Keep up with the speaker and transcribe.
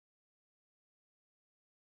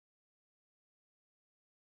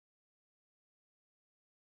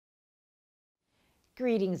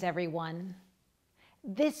Greetings, everyone.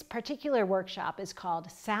 This particular workshop is called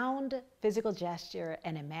Sound, Physical Gesture,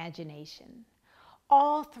 and Imagination.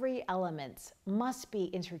 All three elements must be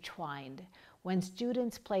intertwined when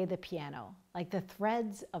students play the piano, like the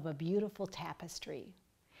threads of a beautiful tapestry.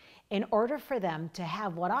 In order for them to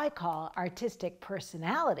have what I call artistic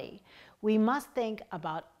personality, we must think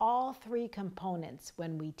about all three components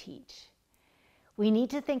when we teach. We need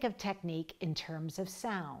to think of technique in terms of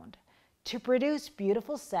sound. To produce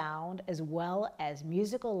beautiful sound as well as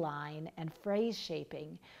musical line and phrase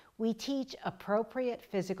shaping, we teach appropriate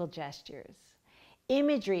physical gestures.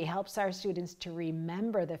 Imagery helps our students to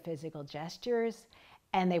remember the physical gestures,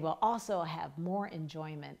 and they will also have more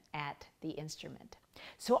enjoyment at the instrument.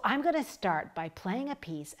 So I'm going to start by playing a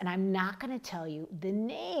piece, and I'm not going to tell you the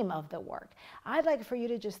name of the work. I'd like for you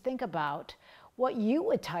to just think about what you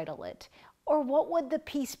would title it, or what would the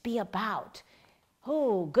piece be about.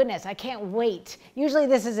 Oh, goodness, I can't wait. Usually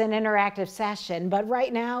this is an interactive session, but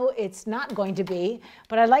right now it's not going to be.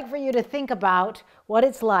 But I'd like for you to think about what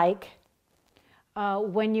it's like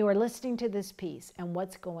when you are listening to this piece and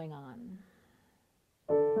what's going on.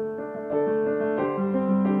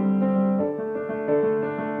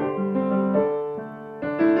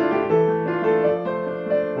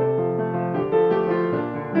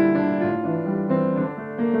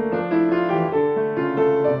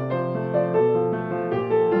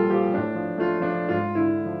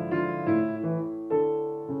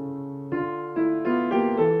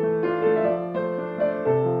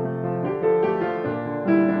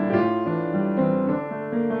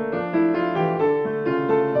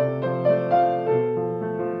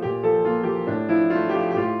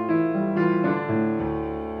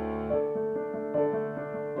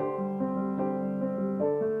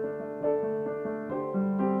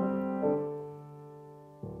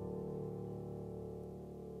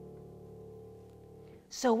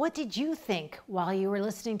 So what did you think while you were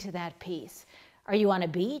listening to that piece? Are you on a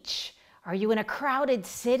beach? Are you in a crowded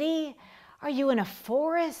city? Are you in a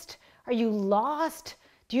forest? Are you lost?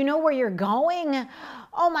 Do you know where you're going?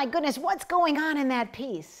 Oh my goodness, what's going on in that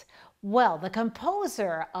piece? Well, the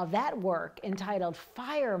composer of that work, entitled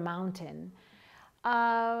Fire Mountain,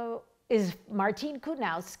 is Martin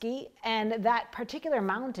Kutnowski, and that particular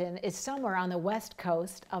mountain is somewhere on the west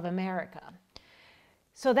coast of America.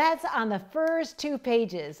 So that's on the first 2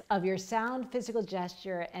 pages of your Sound, Physical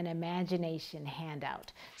Gesture, and Imagination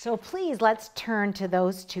handout. So please, let's turn to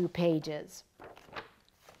those 2 pages.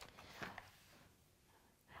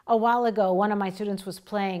 A while ago, one of my students was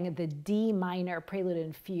playing the D minor Prelude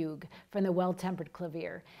and Fugue from the Well-Tempered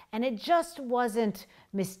Clavier, and it just wasn't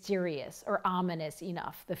mysterious or ominous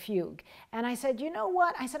enough, the fugue. And I said, you know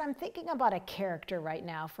what? I said, I'm thinking about a character right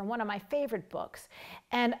now from one of my favorite books,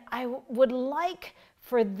 and I would like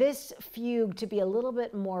for this fugue to be a little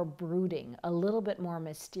bit more brooding, a little bit more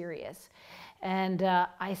mysterious. And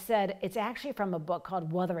I said, it's actually from a book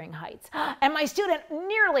called Wuthering Heights. And my student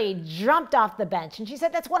nearly jumped off the bench. And she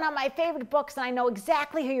said, that's one of my favorite books, and I know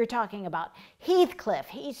exactly who you're talking about. Heathcliff,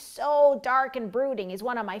 he's so dark and brooding. He's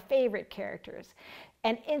one of my favorite characters.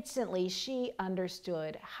 And instantly, she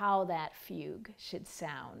understood how that fugue should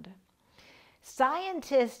sound.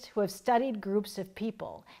 Scientists who have studied groups of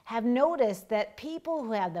people have noticed that people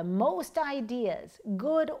who have the most ideas,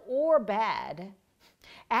 good or bad,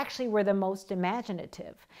 actually were the most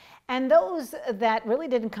imaginative. And those that really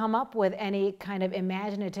didn't come up with any kind of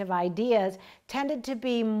imaginative ideas tended to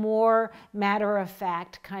be more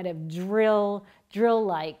matter-of-fact, kind of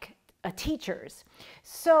drill-like teachers.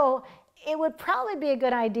 So it would probably be a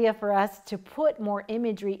good idea for us to put more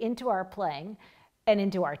imagery into our playing and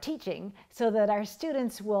into our teaching so that our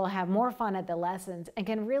students will have more fun at the lessons and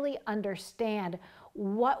can really understand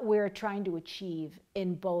what we're trying to achieve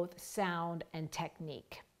in both sound and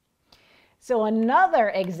technique. So another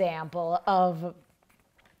example of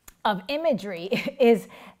imagery is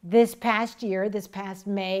this past year, this past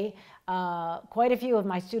May, quite a few of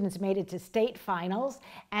my students made it to state finals,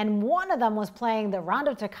 and one of them was playing the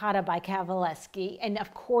Rondo Toccata by Kavalevsky, and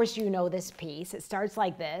of course you know this piece. It starts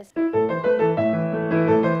like this.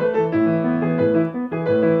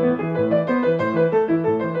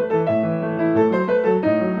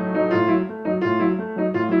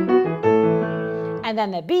 And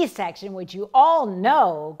then the B section, which you all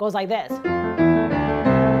know, goes like this.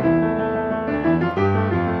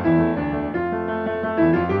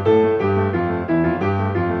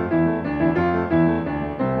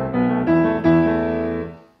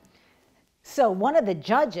 So one of the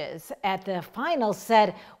judges at the final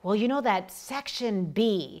said, well, you know that section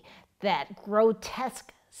B, that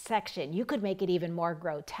grotesque section. You could make it even more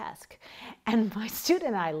grotesque. And my student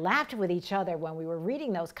and I laughed with each other when we were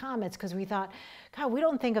reading those comments because we thought, God, we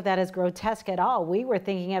don't think of that as grotesque at all. We were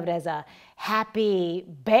thinking of it as a happy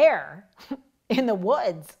bear in the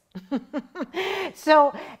woods.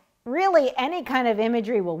 So really, any kind of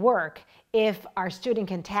imagery will work if our student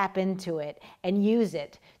can tap into it and use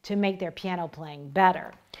it to make their piano playing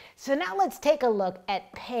better. So now let's take a look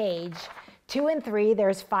at page 2 and 3.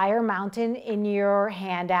 There's Fire Mountain in your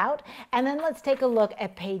handout. And then let's take a look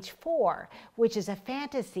at page 4, which is a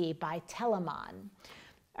fantasy by Telemann.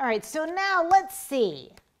 All right, so now let's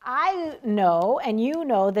see. I know, and you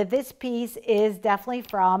know, that this piece is definitely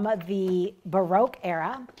from the Baroque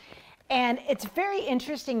era. And it's very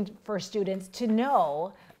interesting for students to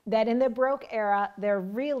know that in the Baroque era, there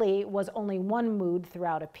really was only one mood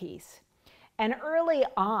throughout a piece. And early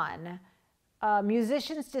on,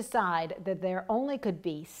 musicians decide that there only could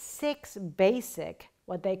be 6 basic,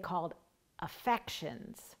 what they called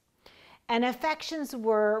affections. And affections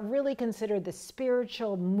were really considered the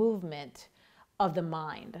spiritual movement of the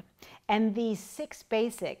mind. And these 6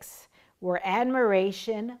 basics were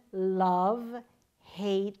admiration, love,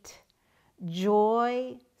 hate,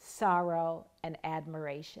 joy, sorrow, and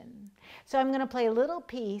admiration. So I'm going to play a little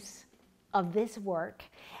piece of this work,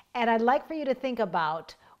 and I'd like for you to think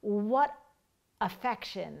about what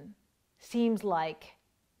affection seems like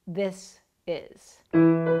this is.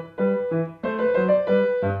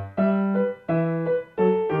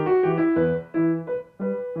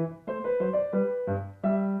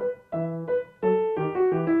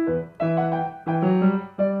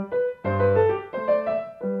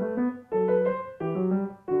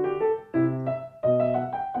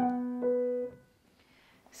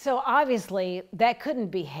 So obviously, that couldn't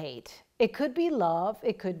be hate. It could be love,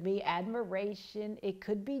 it could be admiration, it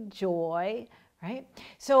could be joy, right?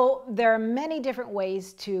 So there are many different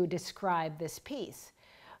ways to describe this piece.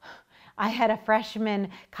 I had a freshman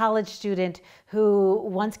college student who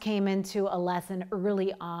once came into a lesson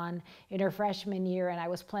early on in her freshman year, and I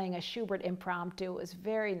was playing a Schubert impromptu. It was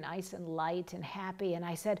very nice and light and happy, and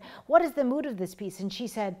I said, "What is the mood of this piece?" And she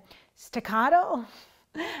said, "Staccato?"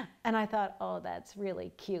 And I thought, oh, that's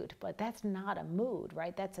really cute, but that's not a mood,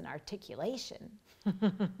 right? That's an articulation.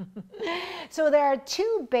 So there are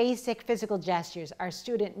 2 basic physical gestures our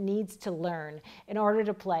student needs to learn in order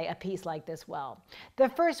to play a piece like this well. The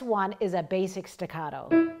first one is a basic staccato,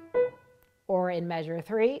 or in measure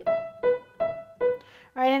 3. All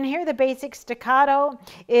right, and here the basic staccato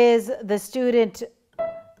is the student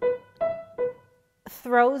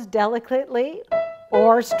throws delicately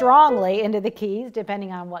or strongly into the keys,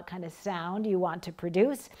 depending on what kind of sound you want to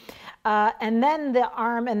produce. And then the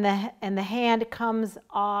arm and the hand comes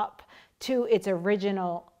up to its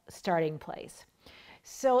original starting place.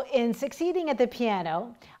 So in Succeeding at the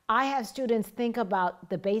Piano, I have students think about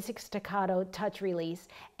the basic staccato touch release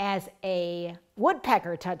as a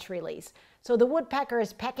woodpecker touch release. So the woodpecker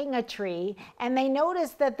is pecking a tree, and they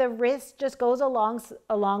notice that the wrist just goes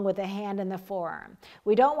along with the hand and the forearm.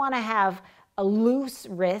 We don't want to have a loose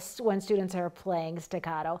wrist when students are playing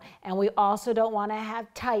staccato, and we also don't want to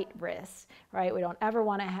have tight wrists, right? We don't ever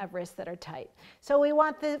want to have wrists that are tight. So we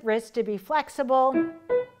want the wrist to be flexible,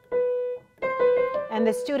 and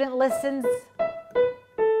the student listens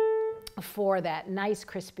for that nice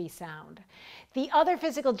crispy sound. The other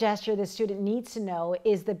physical gesture the student needs to know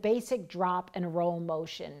is the basic drop and roll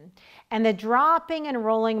motion. And the dropping and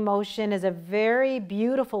rolling motion is a very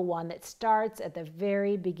beautiful one that starts at the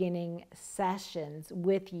very beginning sessions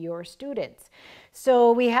with your students.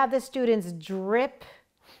 So we have the students drip,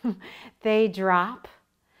 they drop,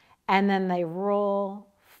 and then they roll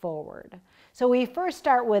forward. So we first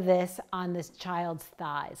start with this on this child's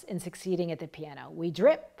thighs in Succeeding at the Piano. We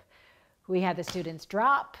drip, we have the students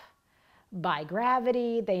drop. By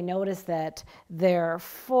gravity, they notice that their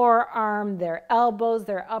forearm, their elbows,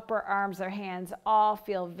 their upper arms, their hands all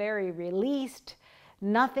feel very released.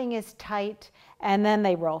 Nothing is tight, and then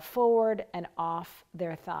they roll forward and off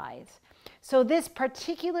their thighs. So this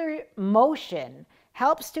particular motion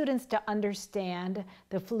helps students to understand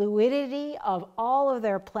the fluidity of all of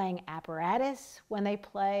their playing apparatus when they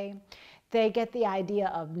play. They get the idea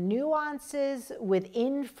of nuances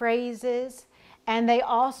within phrases. And they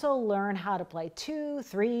also learn how to play 2,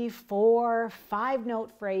 3, 4,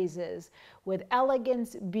 5-note phrases with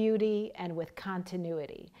elegance, beauty, and with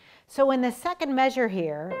continuity. So in the second measure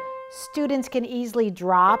here, students can easily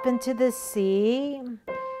drop into the C,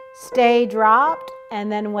 stay dropped,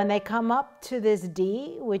 and then when they come up to this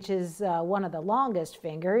D, which is one of the longest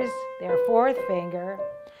fingers, their 4th finger,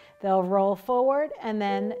 they'll roll forward, and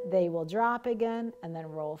then they will drop again, and then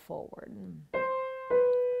roll forward.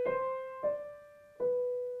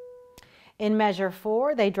 In measure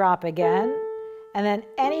 4, they drop again. And then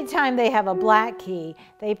anytime they have a black key,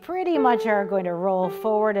 they pretty much are going to roll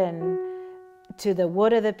forward and to the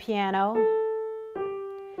wood of the piano,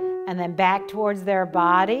 and then back towards their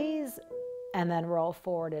bodies, and then roll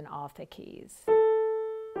forward and off the keys.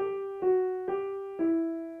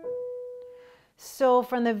 So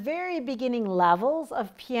from the very beginning levels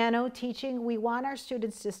of piano teaching, we want our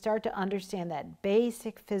students to start to understand that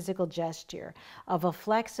basic physical gesture of a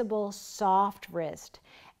flexible, soft wrist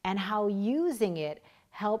and how using it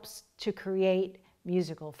helps to create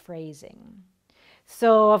musical phrasing.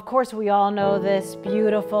 So, of course, we all know this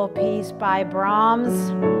beautiful piece by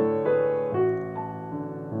Brahms.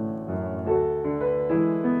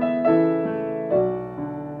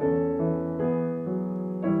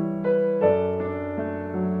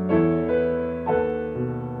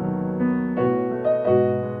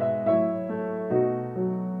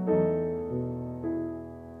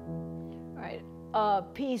 A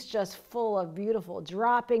piece just full of beautiful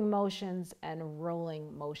dropping motions and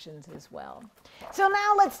rolling motions as well. So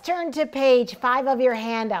now let's turn to page 5 of your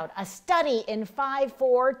handout, A Study in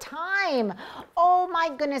 5/4 Time. Oh my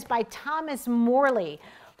goodness, by Thomas Morley.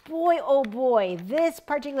 Boy, oh boy, this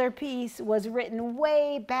particular piece was written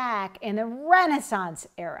way back in the Renaissance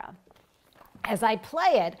era. As I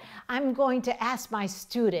play it, I'm going to ask my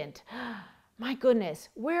student, my goodness,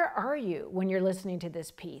 where are you when you're listening to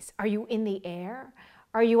this piece? Are you in the air?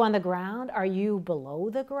 Are you on the ground? Are you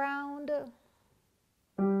below the ground?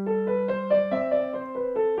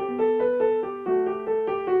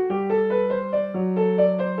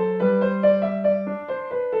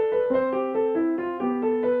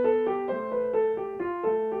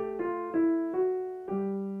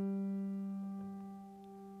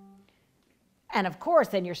 And of course,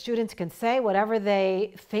 then your students can say whatever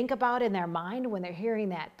they think about in their mind when they're hearing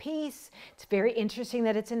that piece. It's very interesting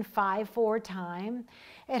that it's in 5/4 time.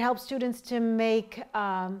 It helps students to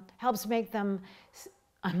helps make them,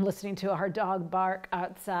 I'm listening to our dog bark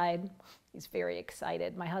outside. He's very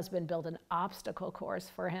excited. My husband built an obstacle course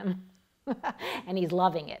for him and he's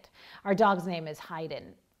loving it. Our dog's name is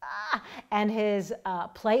Haydn. And his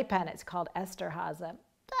playpen, it's called Esterhazy.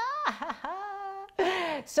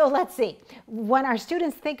 So let's see. When our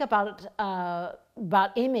students think about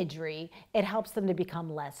imagery, it helps them to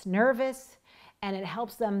become less nervous, and it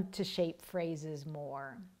helps them to shape phrases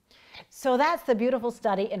more. So that's the beautiful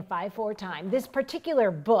study in 5/4 time. This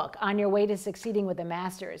particular book, On Your Way to Succeeding with the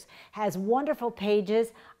Masters, has wonderful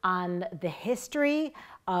pages on the history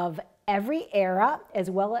of every era, as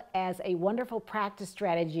well as a wonderful practice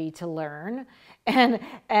strategy to learn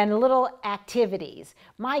and little activities.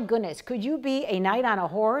 My goodness, could you be a knight on a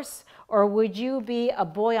horse, or would you be a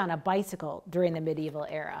boy on a bicycle during the medieval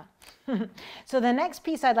era? So the next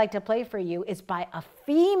piece I'd like to play for you is by a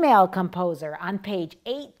female composer on page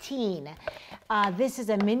 18. This is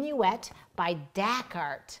a minuet by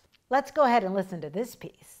Dacart. Let's go ahead and listen to this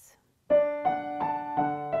piece.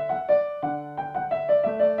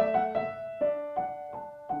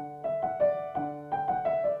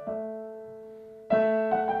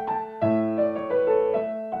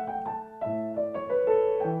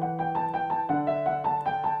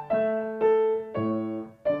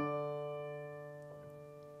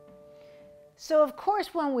 So of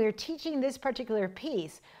course, when we're teaching this particular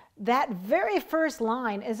piece, that very first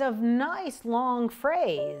line is a nice long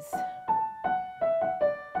phrase,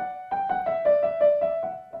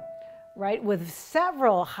 right? With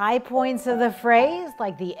several high points of the phrase,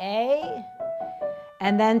 like the A,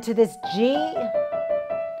 and then to this G,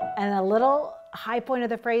 and a little high point of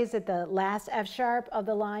the phrase at the last F sharp of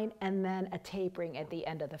the line, and then a tapering at the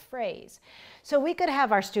end of the phrase. So we could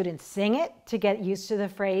have our students sing it to get used to the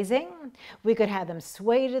phrasing. We could have them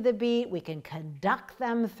sway to the beat. We can conduct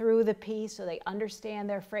them through the piece so they understand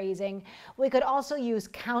their phrasing. We could also use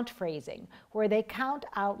count phrasing, where they count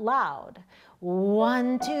out loud.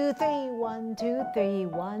 1, 2, 3, 1, 2, 3,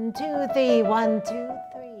 1, 2, 3, 1, 2,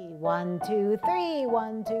 3. 1, 2, 3,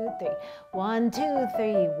 1, 2, 3, 1, 2,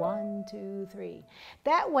 3, 1, 2, 3.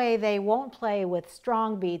 That way they won't play with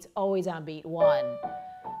strong beats always on beat 1,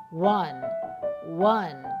 1,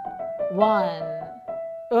 1, 1.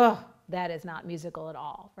 Ugh, that is not musical at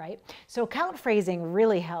all, right? So count phrasing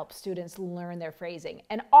really helps students learn their phrasing.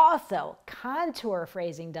 And also contour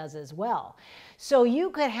phrasing does as well. So you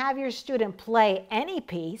could have your student play any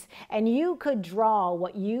piece and you could draw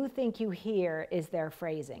what you think you hear is their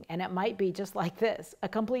phrasing. And it might be just like this, a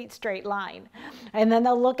complete straight line. And then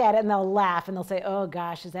they'll look at it and they'll laugh and they'll say, oh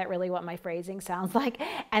gosh, is that really what my phrasing sounds like?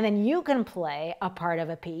 And then you can play a part of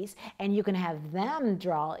a piece and you can have them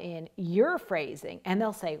draw in your phrasing and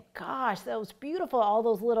they'll say, God, gosh, those beautiful, all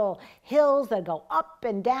those little hills that go up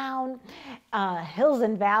and down, hills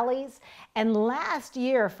and valleys. And last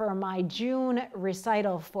year for my June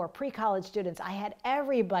recital for pre-college students, I had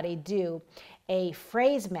everybody do a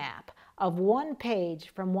phrase map of one page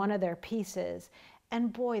from one of their pieces.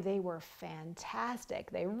 And boy, they were fantastic.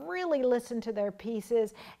 They really listened to their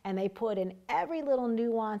pieces and they put in every little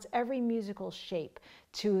nuance, every musical shape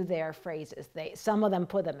to their phrases. Some of them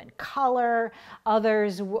put them in color,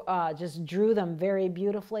 others just drew them very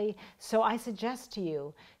beautifully. So I suggest to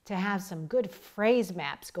you to have some good phrase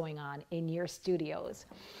maps going on in your studios.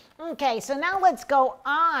 Okay, so now let's go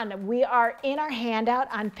on. We are in our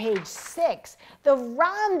handout on page 6, the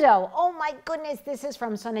rondo. Oh my goodness, this is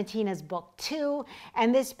from Sonatina's book 2,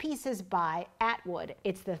 and this piece is by Atwood.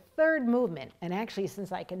 It's the third movement, and actually,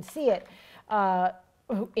 since I can see it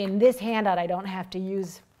in this handout, I don't have to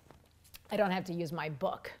use my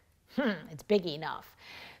book. It's big enough.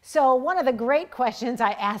 So one of the great questions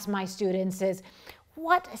I ask my students is,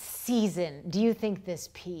 what season do you think this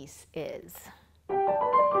piece is?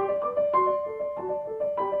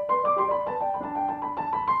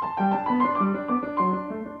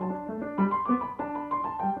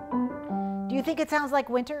 Do you think it sounds like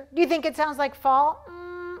winter? Do you think it sounds like fall?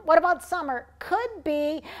 What about summer? Could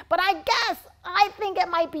be, but I think it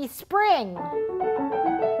might be spring.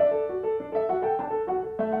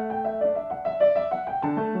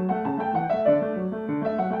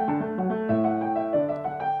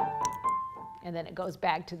 And then it goes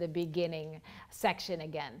back to the beginning section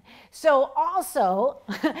again. So also,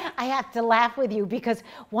 I have to laugh with you because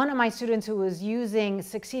one of my students who was using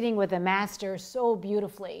Succeeding with a Master so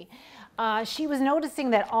beautifully, she was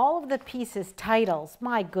noticing that all of the pieces' titles,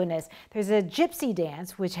 my goodness, there's a gypsy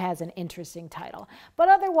dance, which has an interesting title. But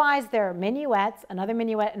otherwise, there are minuets, another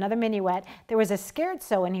minuet, another minuet. There was a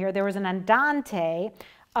scherzo in here. There was an andante,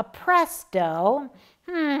 a presto,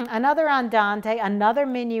 another andante, another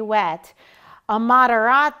minuet, a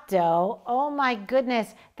moderato. Oh my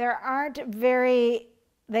goodness, they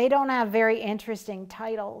don't have very interesting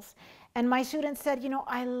titles. And my student said, you know,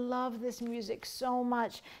 I love this music so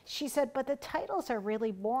much. She said, but the titles are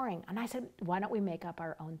really boring. And I said, why don't we make up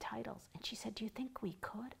our own titles? And she said, do you think we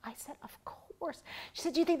could? I said, of course. She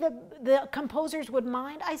said, do you think the composers would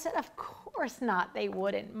mind? I said, of course not. They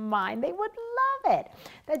wouldn't mind. They would love it.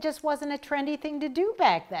 That just wasn't a trendy thing to do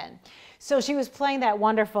back then. So she was playing that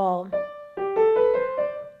wonderful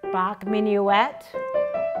Bach minuet.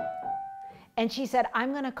 And she said,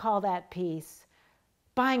 I'm going to call that piece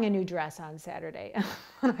Buying a New Dress on Saturday.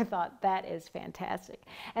 And I thought, that is fantastic.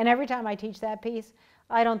 And every time I teach that piece,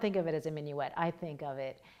 I don't think of it as a minuet. I think of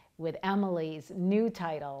it with Emily's new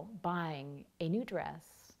title, Buying a New Dress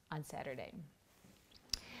on Saturday.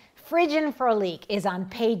 Phrygian Frolique is on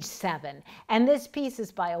page 7, and this piece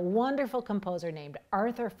is by a wonderful composer named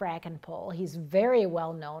Arthur Frackenpole. He's very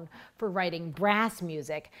well known for writing brass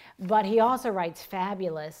music, but he also writes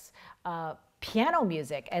fabulous piano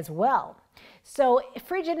music as well. So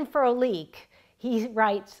Phrygian Frolique, he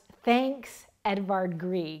writes, thanks Edvard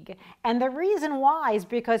Grieg. And the reason why is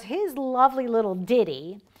because his lovely little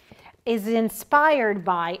ditty is inspired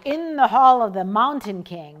by In the Hall of the Mountain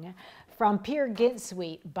King from Peer Gynt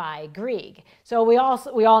Suite by Grieg. So we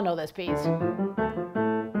all know this piece.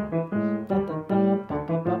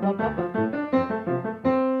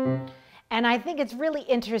 And I think it's really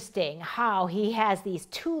interesting how he has these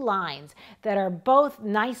two lines that are both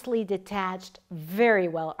nicely detached, very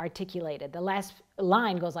well articulated. The last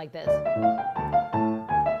line goes like this.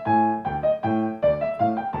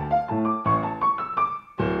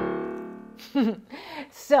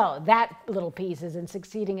 So that little piece is in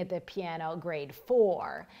Succeeding at the Piano, grade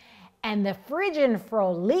 4. And the Phrygian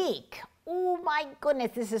Frolique, oh my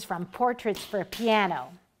goodness, this is from Portraits for Piano.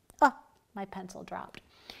 Oh, my pencil dropped.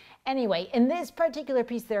 Anyway, in this particular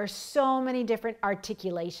piece, there are so many different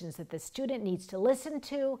articulations that the student needs to listen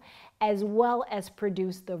to, as well as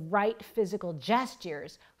produce the right physical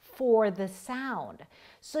gestures for the sound.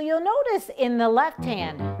 So you'll notice in the left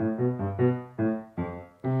hand,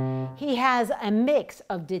 he has a mix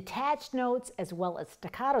of detached notes as well as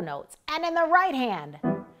staccato notes. And in the right hand,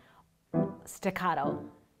 staccato.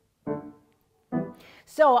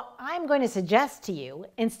 So I'm going to suggest to you,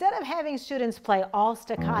 instead of having students play all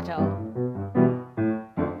staccato,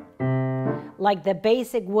 like the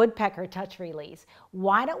basic woodpecker touch release,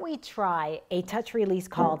 why don't we try a touch release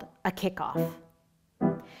called a kickoff?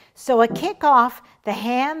 So a kickoff, the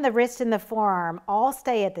hand, the wrist, and the forearm all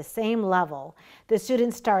stay at the same level. The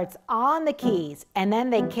student starts on the keys, and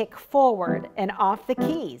then they kick forward and off the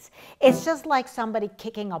keys. It's just like somebody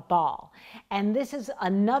kicking a ball. And this is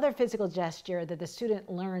another physical gesture that the student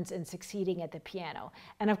learns in Succeeding at the Piano.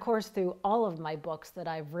 And of course, through all of my books that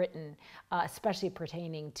I've written, especially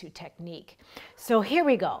pertaining to technique. So here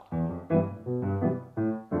we go. I'm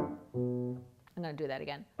going to do that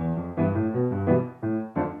again.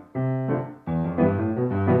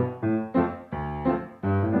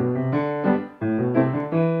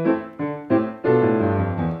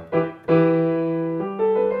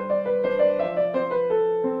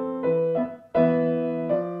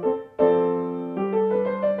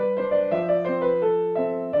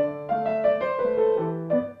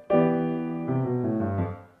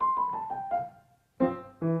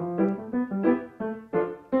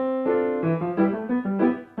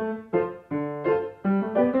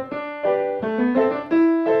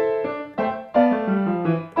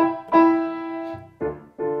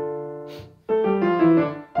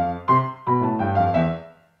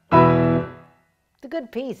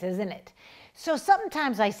 Good piece, isn't it? So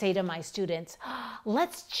sometimes I say to my students,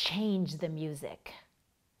 let's change the music.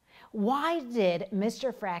 Why did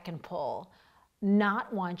Mr. Frackenpole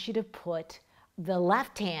not want you to put the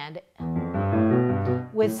left hand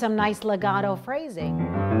with some nice legato phrasing?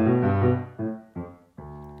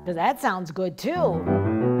 Because that sounds good too.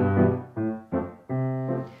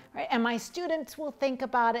 And my students will think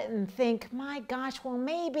about it and think, my gosh, well,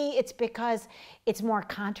 maybe it's because it's more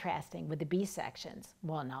contrasting with the B sections.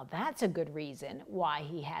 Well, now that's a good reason why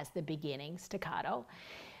he has the beginning staccato.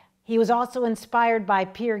 He was also inspired by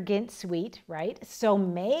Peer Gynt Suite, right? So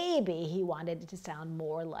maybe he wanted it to sound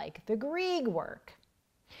more like the Grieg work.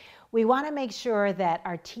 We want to make sure that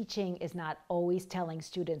our teaching is not always telling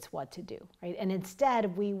students what to do, right? And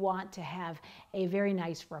instead, we want to have a very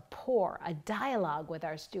nice rapport, a dialogue with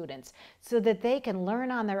our students so that they can learn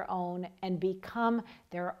on their own and become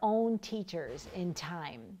their own teachers in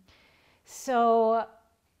time. So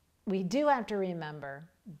we do have to remember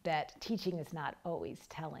that teaching is not always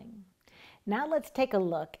telling. Now let's take a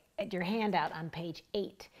look at your handout on page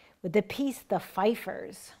 8 with the piece, The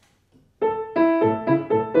Fifers.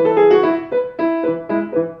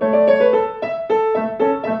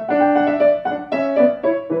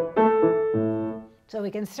 So we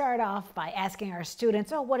can start off by asking our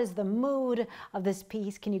students, oh, what is the mood of this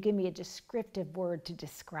piece? Can you give me a descriptive word to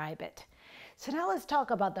describe it? So now let's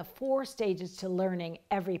talk about the 4 stages to learning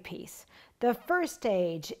every piece. The first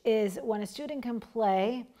stage is when a student can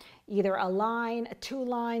play either a line, 2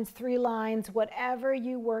 lines, 3 lines, whatever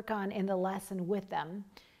you work on in the lesson with them,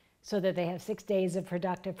 so that they have 6 days of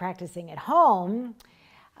productive practicing at home,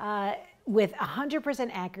 with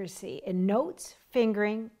 100% accuracy in notes,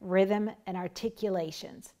 fingering, rhythm, and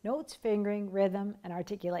articulations. Notes, fingering, rhythm, and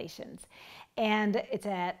articulations. And it's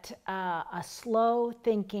at a slow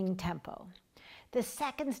thinking tempo. The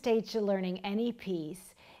second stage to learning any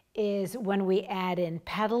piece is when we add in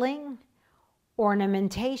pedaling,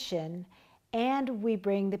 ornamentation, and we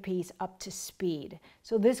bring the piece up to speed.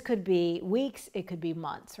 So this could be weeks, it could be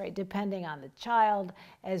months, right? Depending on the child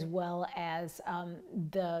as well as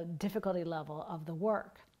the difficulty level of the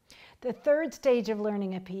work. The third stage of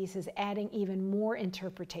learning a piece is adding even more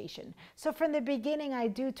interpretation. So from the beginning, I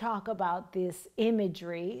do talk about this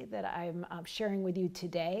imagery that I'm sharing with you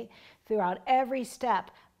today throughout every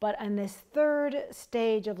step. But on this third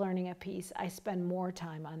stage of learning a piece, I spend more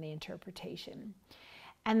time on the interpretation.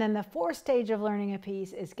 And then the 4th stage of learning a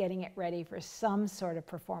piece is getting it ready for some sort of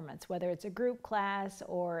performance, whether it's a group class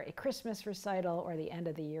or a Christmas recital or the end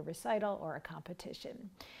of the year recital or a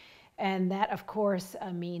competition. And that, of course,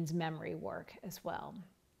 means memory work as well.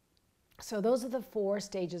 So those are the 4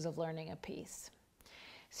 stages of learning a piece.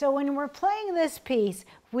 So when we're playing this piece,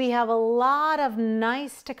 we have a lot of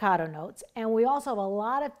nice staccato notes, and we also have a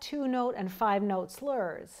lot of 2-note and 5-note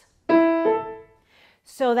slurs.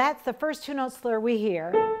 So that's the first 2-note slur we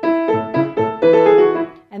hear,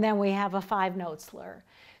 and then we have a 5-note slur.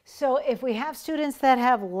 So if we have students that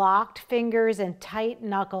have locked fingers and tight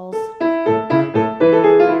knuckles,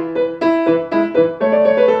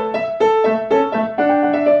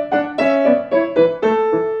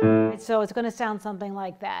 so it's going to sound something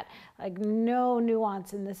like that, like no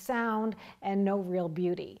nuance in the sound and no real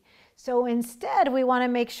beauty. So instead, we want to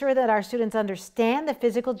make sure that our students understand the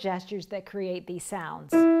physical gestures that create these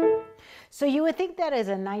sounds. So you would think that is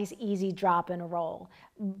a nice, easy drop and roll,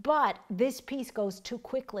 but this piece goes too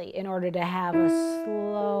quickly in order to have a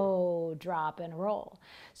slow drop and roll.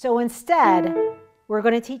 So instead, we're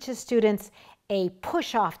going to teach the students a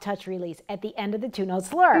push-off touch release at the end of the two-note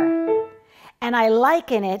slur. And I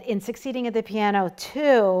liken it in Succeeding at the Piano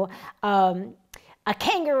to a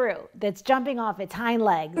kangaroo that's jumping off its hind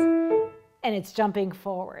legs and it's jumping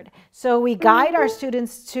forward. So we guide our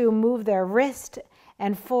students to move their wrist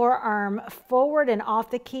and forearm forward and off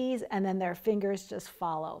the keys, and then their fingers just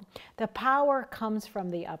follow. The power comes from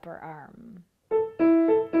the upper arm.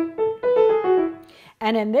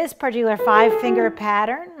 And in this particular 5-finger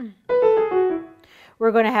pattern,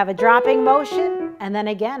 we're going to have a dropping motion and then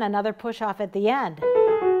again another push off at the end.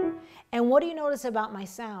 And what do you notice about my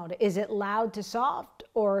sound? Is it loud to soft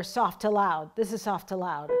or soft to loud? This is soft to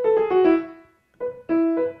loud.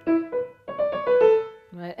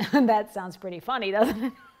 That sounds pretty funny, doesn't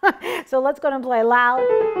it? So let's go and play loud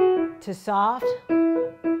to soft.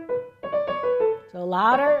 So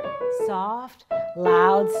louder, soft,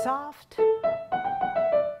 loud, soft.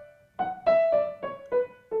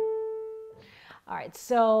 All right,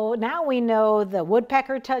 so now we know the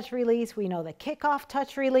woodpecker touch release, we know the kickoff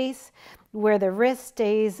touch release, where the wrist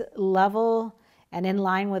stays level and in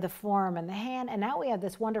line with the forearm and the hand. And now we have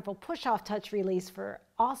this wonderful push-off touch release for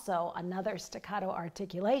also another staccato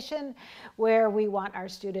articulation, where we want our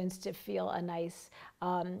students to feel a nice,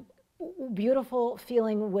 beautiful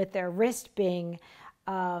feeling with their wrist being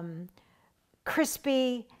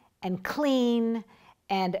crispy and clean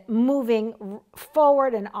and moving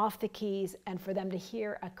forward and off the keys, and for them to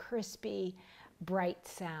hear a crispy, bright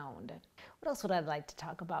sound. What else would I like to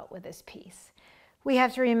talk about with this piece? We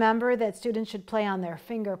have to remember that students should play on their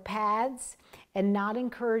finger pads and not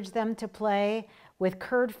encourage them to play with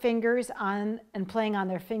curved fingers and playing on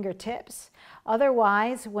their fingertips.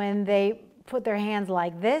 Otherwise, when they put their hands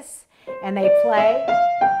like this and they play,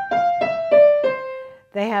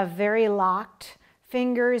 they have very locked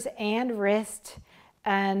fingers and wrist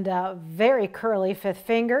and very curly fifth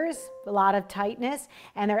fingers, a lot of tightness,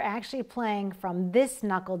 and they're actually playing from this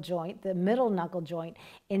knuckle joint, the middle knuckle joint,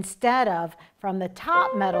 instead of from the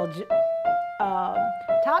top knuckle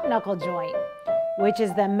joint, which is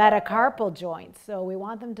the metacarpal joint. So we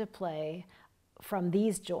want them to play from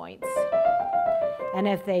these joints. And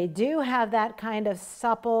if they do have that kind of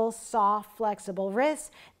supple, soft, flexible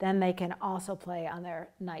wrist, then they can also play on their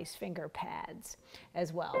nice finger pads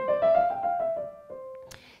as well.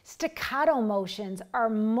 Staccato motions are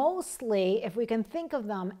mostly, if we can think of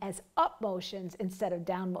them as up motions instead of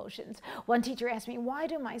down motions. One teacher asked me, why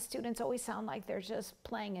do my students always sound like they're just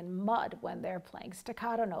playing in mud when they're playing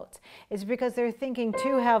staccato notes? It's because they're thinking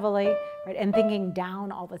too heavily, right, and thinking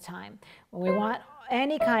down all the time. When we want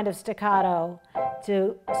any kind of staccato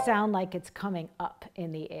to sound like it's coming up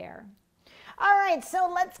in the air. All right,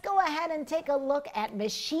 so let's go ahead and take a look at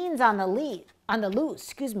machines on the loose,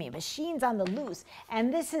 machines on the loose.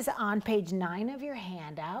 And this is on page 9 of your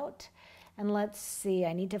handout. And let's see,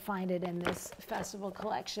 I need to find it in this festival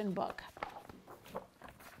collection book.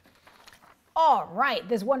 All right,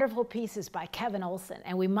 this wonderful piece is by Kevin Olson.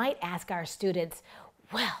 And we might ask our students,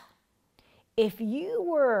 well, if you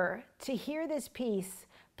were to hear this piece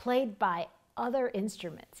played by other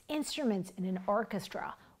instruments in an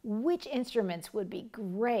orchestra, which instruments would be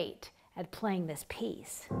great at playing this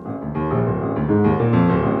piece?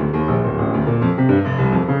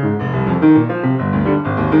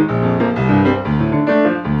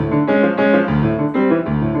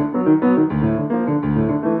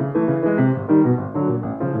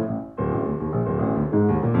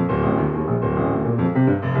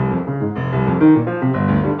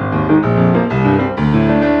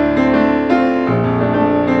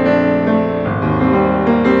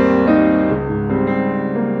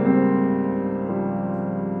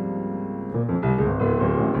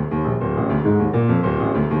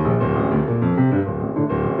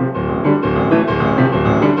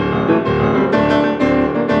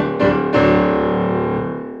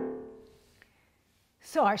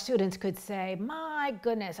 So our students could say, my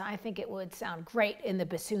goodness, I think it would sound great in the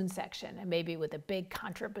bassoon section, and maybe with a big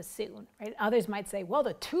contrabassoon, right? Others might say, well,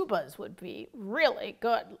 the tubas would be really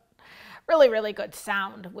good, really good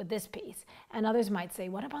sound with this piece. And others might say,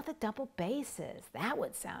 what about the double basses? That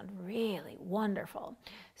would sound really wonderful.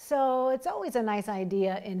 So it's always a nice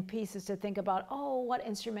idea in pieces to think about, oh, what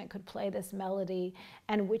instrument could play this melody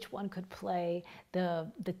and which one could play the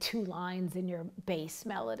two lines in your bass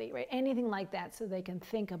melody, right? Anything like that, so they can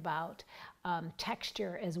think about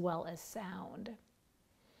texture as well as sound.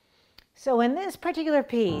 So in this particular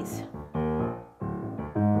piece,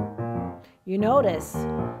 you notice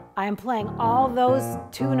I'm playing all those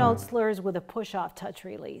two-note slurs with a push-off touch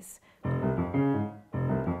release.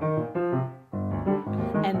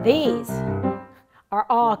 And these are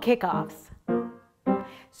all kickoffs.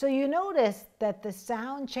 So you notice that the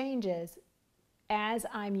sound changes as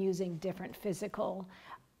I'm using different physical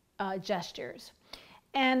gestures.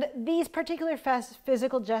 And these particular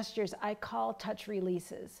physical gestures I call touch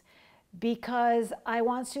releases, because I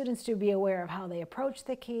want students to be aware of how they approach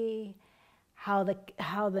the key, how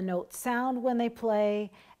the notes sound when they play,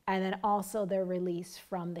 and then also their release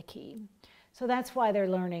from the key. So that's why they're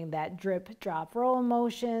learning that drip, drop, roll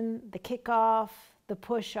motion, the kickoff, the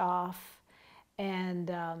push off,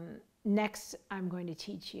 and next I'm going to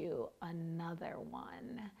teach you another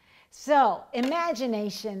one. So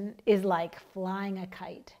imagination is like flying a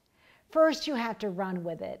kite. First you have to run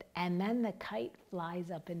with it, and then the kite flies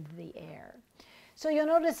up into the air. So you'll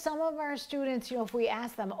notice some of our students, if we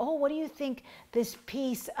ask them, oh, what do you think this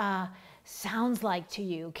piece sounds like to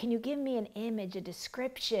you? Can you give me an image, a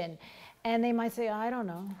description? And they might say, I don't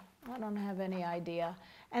know. I don't have any idea.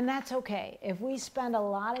 And that's okay. If we spend a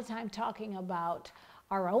lot of time talking about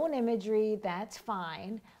our own imagery, that's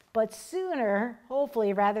fine. But sooner,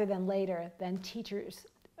 hopefully, rather than later, then teachers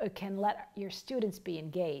can let your students be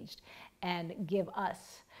engaged and give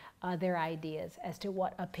us their ideas as to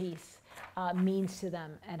what a piece means to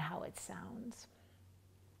them and how it sounds.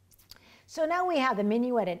 So now we have the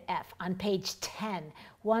Minuet in F on page 10,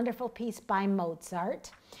 wonderful piece by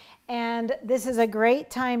Mozart. And this is a great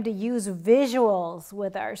time to use visuals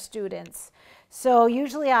with our students. So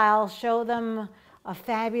usually I'll show them a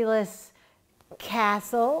fabulous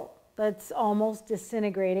castle that's almost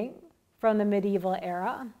disintegrating from the medieval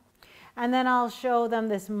era. And then I'll show them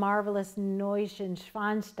this marvelous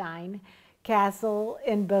Neuschwanstein castle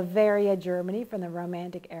in Bavaria, Germany from the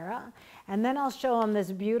Romantic era. And then I'll show them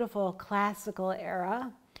this beautiful classical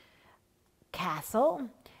era castle.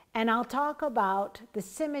 And I'll talk about the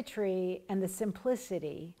symmetry and the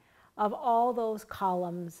simplicity of all those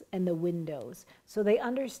columns and the windows, so they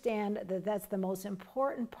understand that that's the most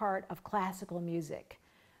important part of classical music.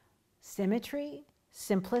 Symmetry,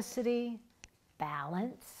 simplicity,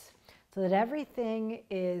 balance, so that everything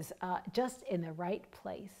is just in the right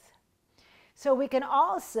place. So we can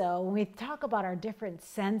also, when we talk about our different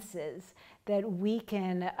senses that we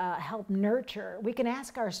can help nurture, we can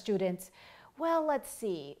ask our students, well, let's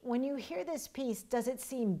see, when you hear this piece, does it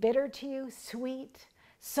seem bitter to you, sweet,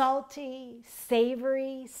 salty,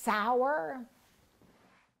 savory, sour?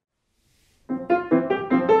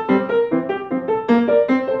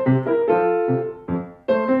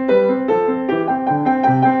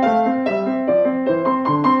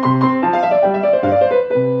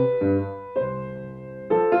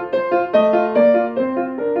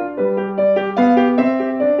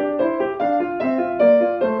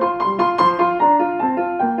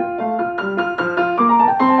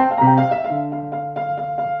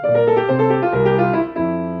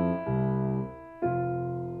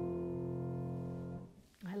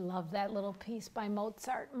 Piece by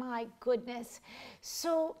Mozart, my goodness.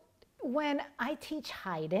 So when I teach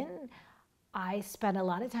Haydn, I spend a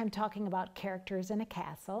lot of time talking about characters in a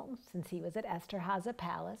castle, since he was at Esterházy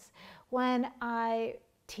Palace. When I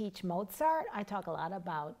teach Mozart, I talk a lot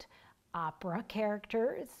about opera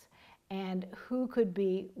characters and who could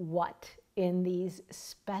be what in these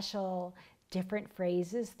special different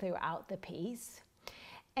phrases throughout the piece.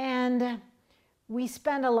 And we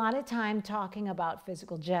spend a lot of time talking about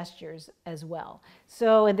physical gestures as well.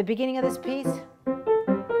 So at the beginning of this piece,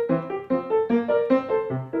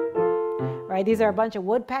 right, these are a bunch of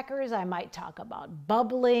woodpeckers. I might talk about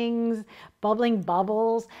bubbling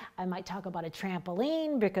bubbles. I might talk about a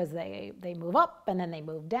trampoline because they move up and then they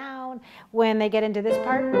move down. When they get into this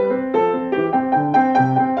part,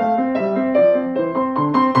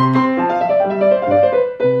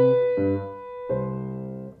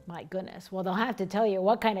 goodness. Well, they'll have to tell you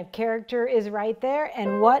what kind of character is right there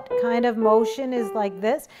and what kind of motion is like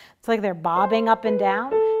this. It's like they're bobbing up and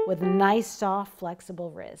down with nice, soft,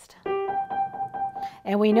 flexible wrist.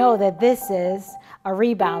 And we know that this is a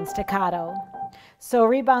rebound staccato. So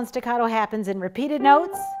rebound staccato happens in repeated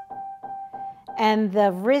notes, and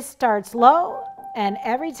the wrist starts low, and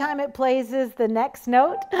every time it plays the next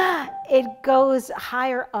note, it goes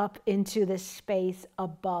higher up into the space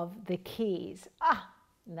above the keys.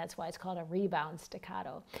 And that's why it's called a rebound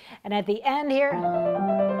staccato. And at the end here,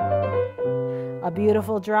 a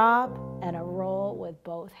beautiful drop and a roll with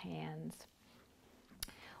both hands.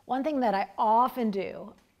 One thing that I often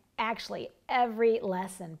do, actually every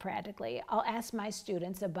lesson practically, I'll ask my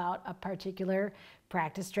students about a particular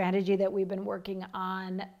practice strategy that we've been working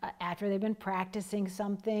on after they've been practicing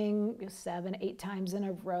something 7, 8 times in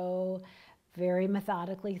a row, very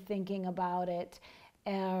methodically thinking about it.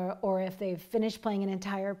 Or if they've finished playing an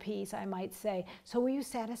entire piece, I might say, so were you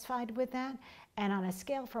satisfied with that? And on a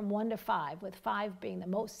scale from 1 to 5, with 5 being the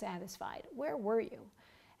most satisfied, where were you?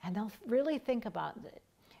 And they'll really think about it.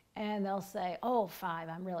 And they'll say, oh, 5,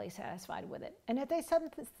 I'm really satisfied with it. And if they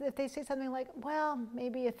say something like, well,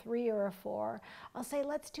 maybe a 3 or a 4, I'll say,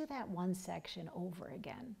 let's do that one section over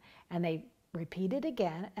again. And they repeat it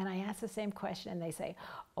again, and I ask the same question, and they say,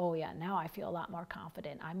 oh yeah, now I feel a lot more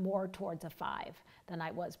confident. I'm more towards a 5 than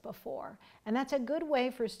I was before. And that's a good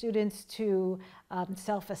way for students to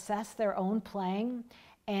self-assess their own playing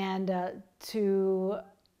and to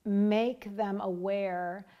make them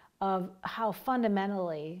aware of how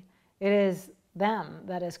fundamentally it is them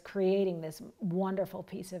that is creating this wonderful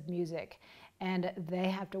piece of music. And they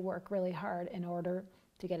have to work really hard in order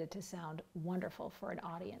to get it to sound wonderful for an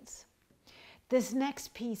audience. This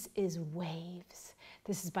next piece is Waves.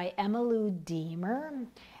 This is by Emmylou Deemer.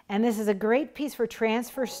 And this is a great piece for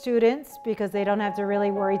transfer students because they don't have to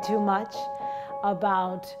really worry too much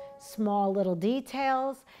about small little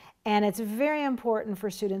details. And it's very important for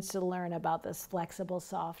students to learn about this flexible,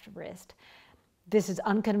 soft wrist. This is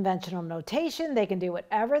unconventional notation. They can do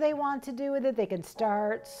whatever they want to do with it. They can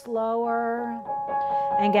start slower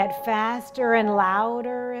and get faster and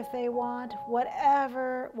louder if they want.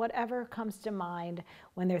 Whatever comes to mind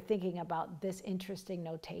when they're thinking about this interesting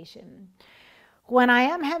notation. When I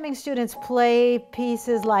am having students play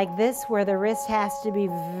pieces like this where the wrist has to be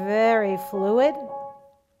very fluid,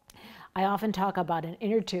 I often talk about an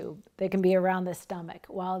inner tube that can be around the stomach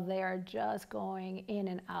while they are just going in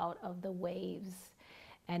and out of the waves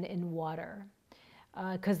and in water.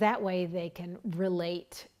 Because that way they can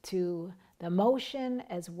relate to the motion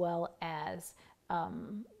as well as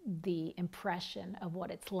the impression of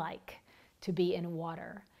what it's like to be in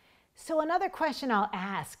water. So another question I'll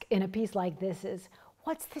ask in a piece like this is,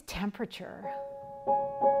 what's the temperature?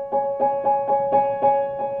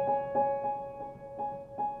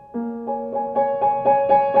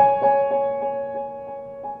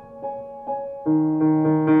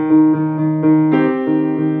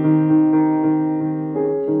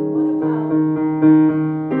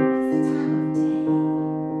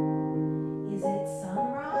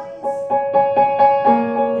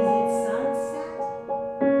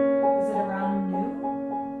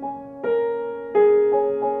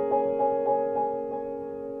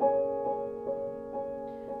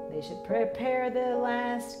 Prepare the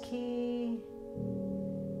last key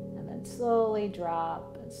and then slowly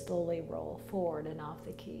drop and slowly roll forward and off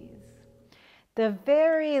the keys. The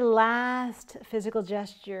very last physical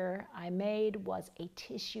gesture I made was a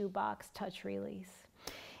tissue box touch release.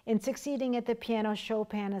 In Succeeding at the Piano,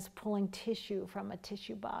 Chopin is pulling tissue from a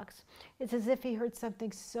tissue box. It's as if he heard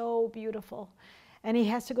something so beautiful and he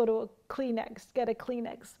has to go to a Kleenex, get a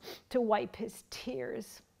Kleenex to wipe his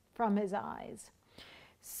tears from his eyes.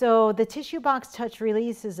 So the tissue box touch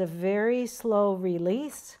release is a very slow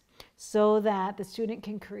release so that the student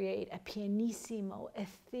can create a pianissimo,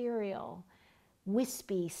 ethereal,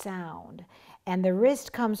 wispy sound. And the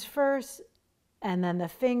wrist comes first, and then the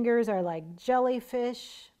fingers are like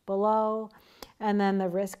jellyfish below, and then the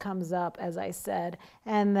wrist comes up, as I said,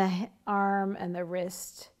 and the arm and the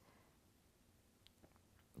wrist,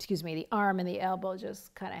 the arm and the elbow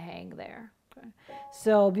just kind of hang there.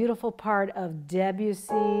 So beautiful part of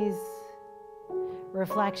Debussy's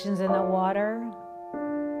Reflections in the Water.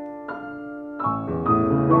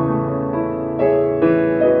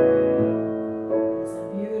 It's a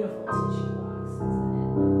beautiful tissue box, isn't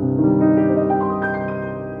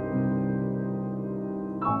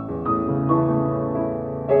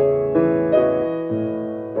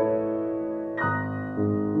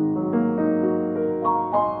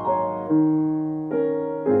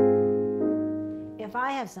If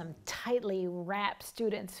I have some tightly wrapped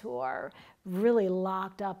students who are really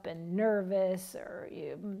locked up and nervous, or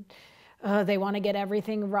they want to get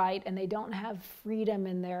everything right and they don't have freedom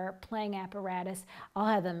in their playing apparatus, I'll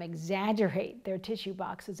have them exaggerate their tissue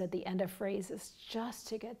boxes at the end of phrases just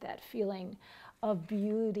to get that feeling of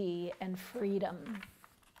beauty and freedom.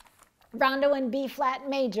 Rondo in B flat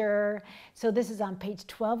major. So this is on page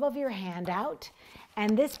 12 of your handout.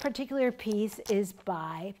 And this particular piece is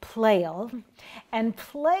by Pleyel. And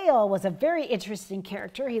Pleyel was a very interesting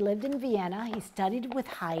character. He lived in Vienna. He studied with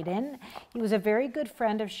Haydn. He was a very good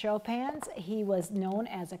friend of Chopin's. He was known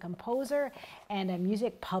as a composer and a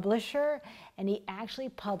music publisher. And he actually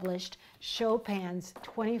published Chopin's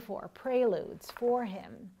 24 preludes for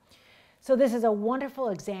him. So this is a wonderful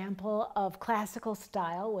example of classical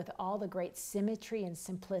style with all the great symmetry and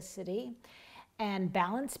simplicity and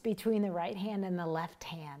balance between the right hand and the left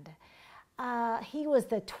hand. He was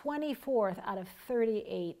the 24th out of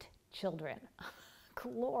 38 children.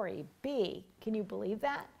 Glory be. Can you believe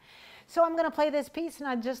that? So I'm going to play this piece, and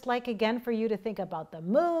I'd just like again for you to think about the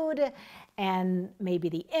mood and maybe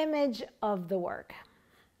the image of the work.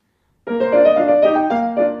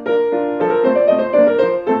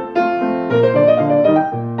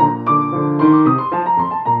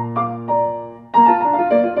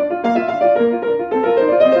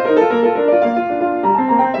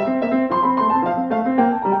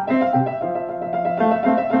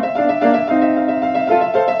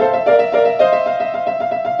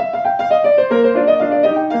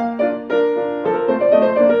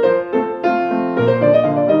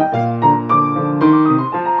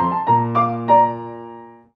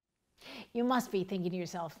 You must be thinking to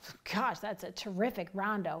yourself, gosh, that's a terrific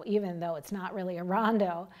rondo, even though it's not really a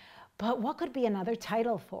rondo. But what could be another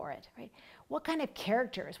title for it, right? What kind of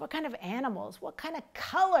characters, what kind of animals, what kind of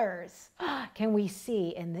colors can we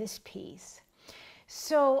see in this piece?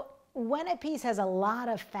 So when a piece has a lot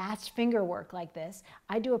of fast finger work like this,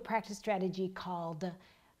 I do a practice strategy called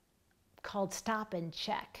stop and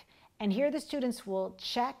check. And here the students will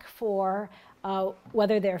check for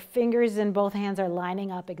whether their fingers in both hands are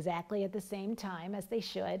lining up exactly at the same time as they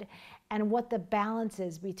should, and what the balance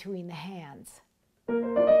is between the hands.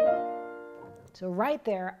 So right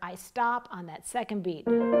there, I stop on that second beat.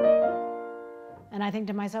 And I think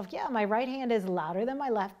to myself, yeah, my right hand is louder than my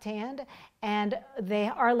left hand, and they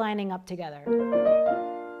are lining up together.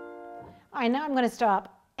 All right, now I'm going to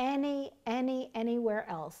stop anywhere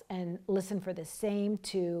else and listen for the same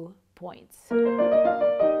 2 points.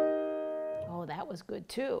 Oh, that was good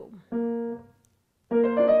too. All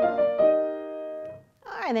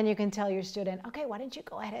right, then you can tell your student, okay, why don't you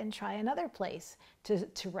go ahead and try another place to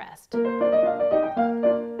rest.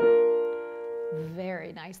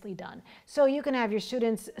 Very nicely done. So you can have your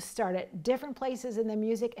students start at different places in the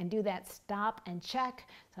music and do that stop and check.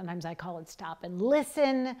 Sometimes I call it stop and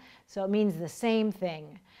listen. So it means the same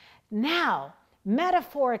thing. Now,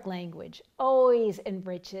 metaphoric language always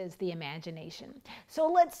enriches the imagination. So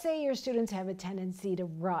let's say your students have a tendency to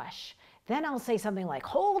rush. Then I'll say something like,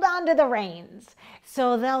 hold on to the reins.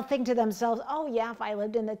 So they'll think to themselves, oh yeah, if I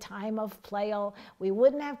lived in the time of Pleyel, we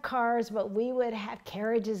wouldn't have cars, but we would have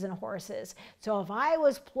carriages and horses. So if I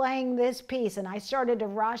was playing this piece and I started to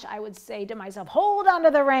rush, I would say to myself, hold on to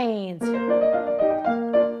the reins.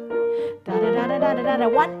 Da da da da da da da.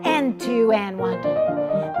 1 and 2 and 1.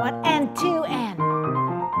 1 and 2 and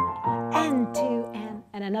 2 and.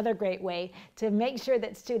 And another great way to make sure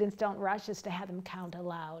that students don't rush is to have them count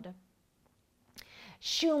aloud.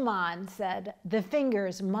 Schumann said, the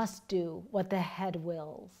fingers must do what the head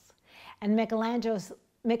wills. And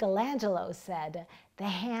Michelangelo said, the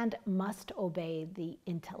hand must obey the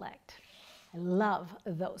intellect. I love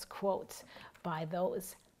those quotes by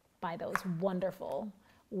those wonderful,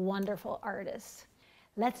 wonderful artists.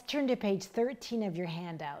 Let's turn to page 13 of your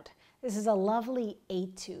handout. This is a lovely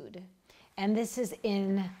etude. And this is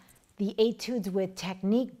in the Etudes with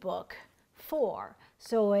Technique book 4.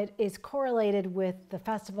 So it is correlated with the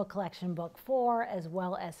Festival Collection Book 4, as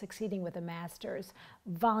well as Succeeding with a Master's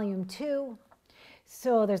Volume 2.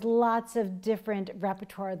 So there's lots of different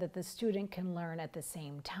repertoire that the student can learn at the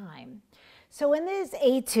same time. So in this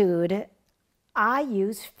etude, I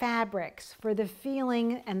use fabrics for the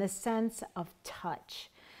feeling and the sense of touch.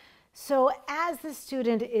 So as the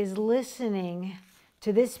student is listening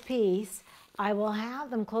to this piece, I will have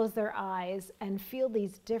them close their eyes and feel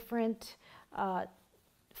these different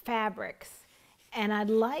fabrics. And I'd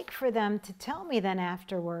like for them to tell me then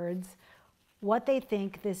afterwards what they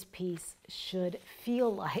think this piece should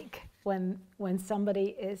feel like when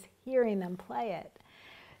somebody is hearing them play it.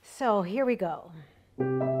 So here we go.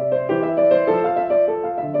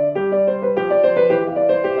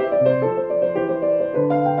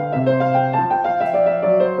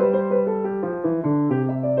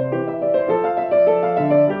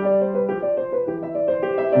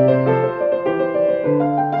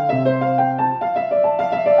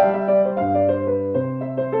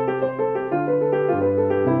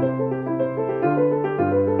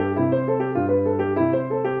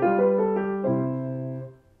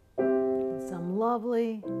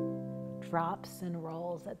 Lovely drops and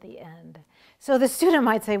rolls at the end. So the student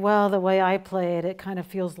might say, well, the way I play it, it kind of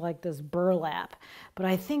feels like this burlap. But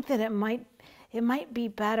I think that it might be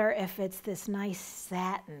better if it's this nice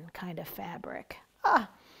satin kind of fabric.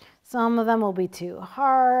 Some of them will be too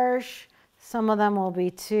harsh. Some of them will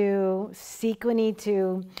be too sequiny,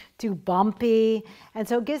 too bumpy. And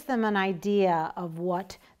so it gives them an idea of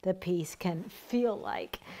what the piece can feel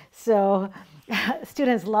like. So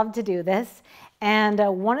students love to do this. And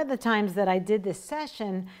one of the times that I did this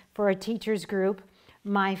session for a teacher's group,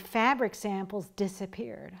 my fabric samples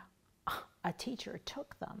disappeared. A teacher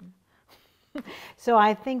took them. So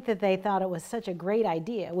I think that they thought it was such a great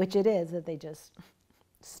idea, which it is, that they just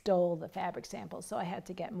stole the fabric samples, so I had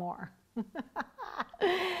to get more.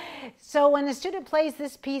 So when the student plays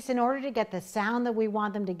this piece, in order to get the sound that we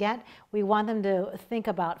want them to get, we want them to think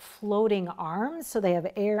about floating arms, so they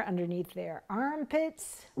have air underneath their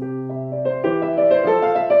armpits.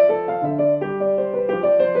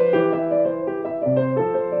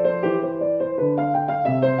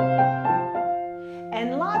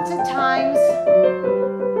 And lots of times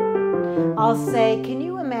I'll say, can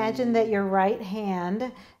you imagine that your right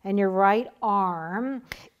hand and your right arm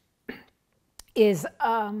is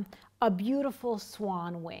a beautiful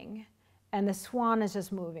swan wing, and the swan is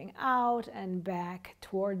just moving out and back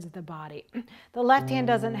towards the body. The left hand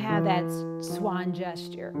doesn't have that swan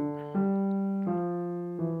gesture.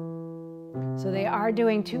 So they are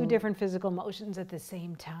doing two different physical motions at the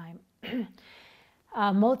same time.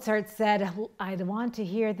 Mozart said, "I'd want to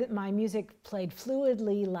hear that my music played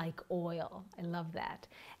fluidly like oil." I love that.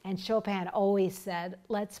 And Chopin always said,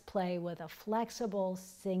 let's play with a flexible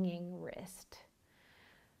singing wrist.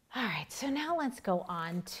 All right, so now let's go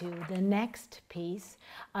on to the next piece,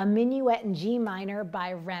 a Minuet in G minor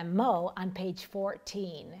by Rameau on page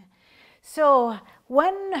 14. So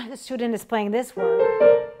when the student is playing this work,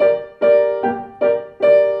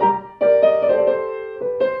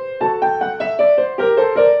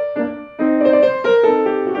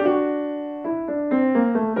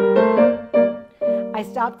 I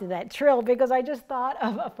stopped at that trill because I just thought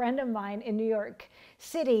of a friend of mine in New York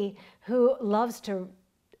City who loves to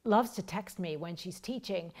text me when she's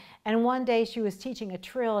teaching. And one day she was teaching a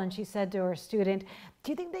trill and she said to her student,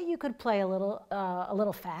 "Do you think that you could play a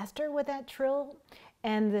little faster with that trill?"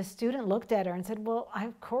 And the student looked at her and said, "Well,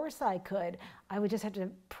 of course I could. I would just have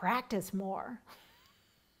to practice more."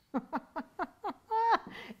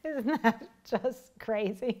 Isn't that just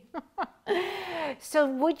crazy? So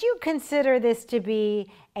would you consider this to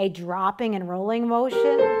be a dropping and rolling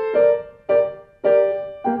motion?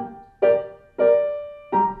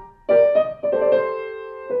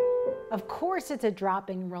 Of course it's a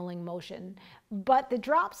dropping rolling motion, but the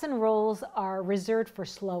drops and rolls are reserved for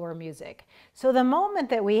slower music. So the moment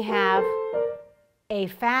that we have a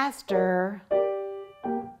faster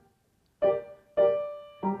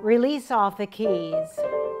release off the keys,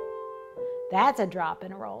 that's a drop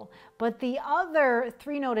and roll. But the other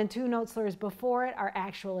 3-note and 2-note slurs before it are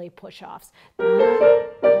actually push-offs.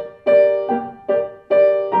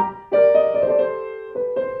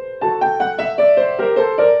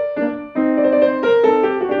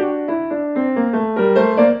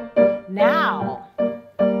 Now,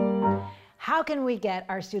 how can we get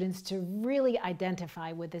our students to really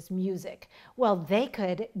identify with this music? Well, they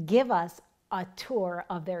could give us a tour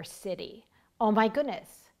of their city. Oh my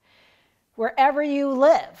goodness. Wherever you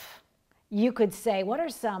live, you could say, what are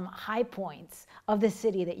some high points of the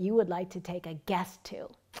city that you would like to take a guest to?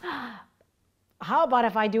 How about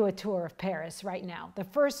if I do a tour of Paris right now? The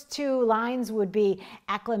first 2 lines would be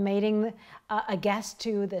acclimating a guest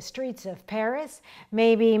to the streets of Paris.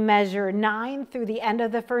 Maybe measure 9 through the end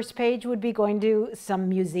of the first page would be going to some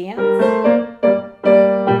museums.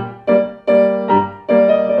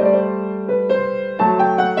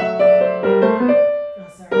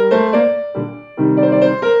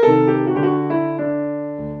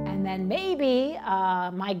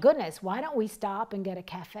 My goodness, why don't we stop and get a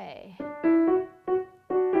cafe? And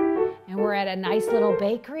we're at a nice little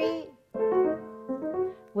bakery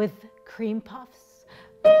with cream puffs.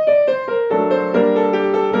 Here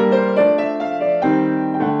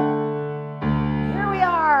we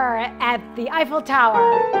are at the Eiffel Tower.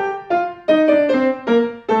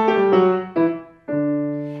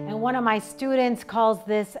 And one of my students calls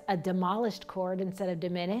this a demolished chord instead of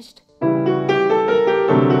diminished.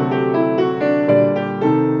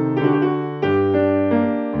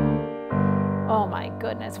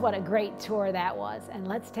 Goodness, what a great tour that was. And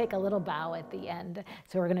let's take a little bow at the end.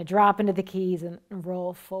 So we're going to drop into the keys and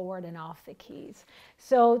roll forward and off the keys.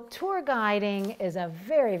 So tour guiding is a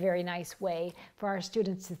very, very nice way for our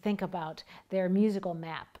students to think about their musical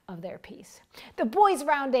map of their piece. The boys'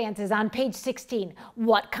 round dance is on page 16.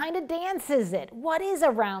 What kind of dance is it? What is a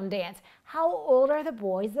round dance? How old are the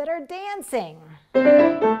boys that are dancing?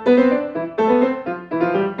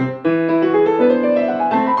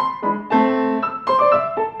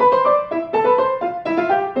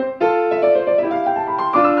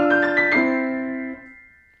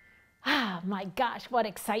 My gosh, what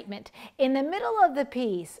excitement. In the middle of the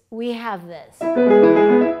piece, we have this.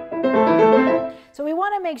 So we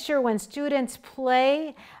want to make sure when students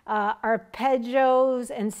play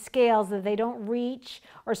arpeggios and scales that they don't reach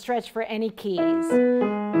or stretch for any keys.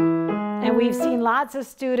 And we've seen lots of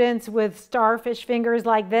students with starfish fingers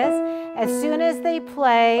like this. As soon as they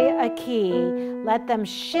play a key, let them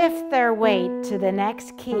shift their weight to the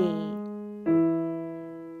next key.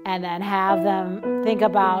 And then have them think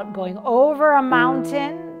about going over a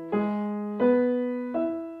mountain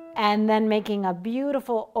and then making a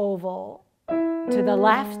beautiful oval to the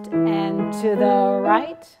left and to the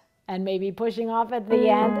right, and maybe pushing off at the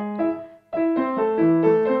end.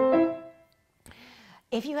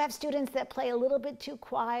 If you have students that play a little bit too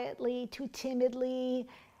quietly, too timidly,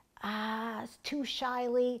 too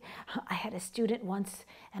shyly. I had a student once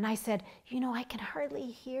and I said, you know, I can hardly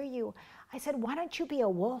hear you. I said, why don't you be a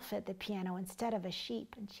wolf at the piano instead of a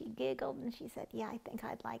sheep? And she giggled and she said, yeah, I think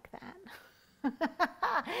I'd like that.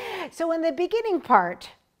 So in the beginning part,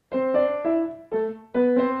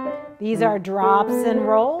 these are drops and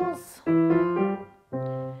rolls.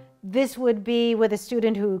 This would be with a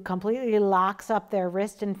student who completely locks up their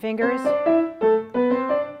wrist and fingers.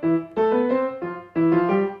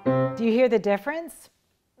 Do you hear the difference?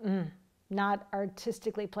 Not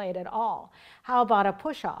artistically played at all. How about a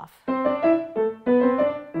push-off?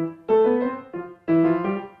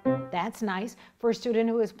 That's nice for a student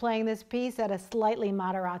who is playing this piece at a slightly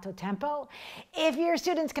moderato tempo. If your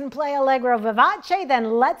students can play Allegro vivace,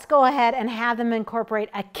 then let's go ahead and have them incorporate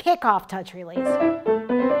a kickoff touch release.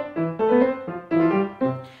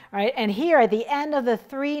 All right, and here at the end of the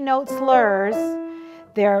 3-note slurs,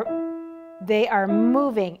 they are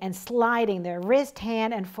moving and sliding their wrist,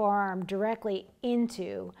 hand, and forearm directly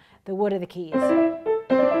into the wood of the keys.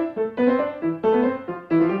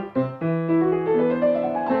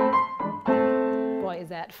 Boy, is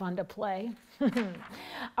that fun to play.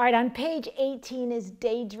 All right, on page 18 is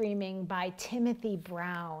Daydreaming by Timothy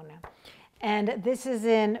Brown. And this is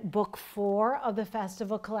in book 4 of the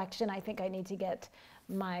Festival Collection. I think I need to get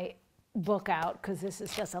my book out because this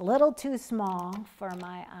is just a little too small for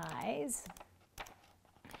my eyes.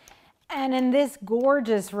 And in this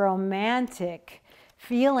gorgeous, romantic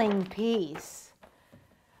feeling piece,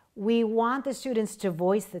 we want the students to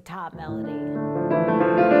voice the top melody.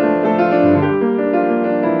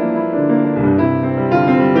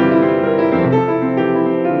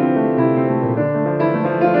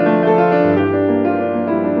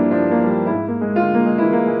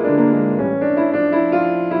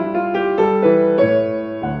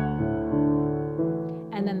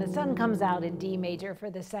 Comes out in D major for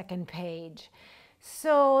the second page.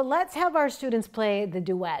 So let's have our students play the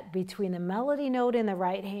duet between the melody note in the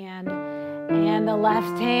right hand and the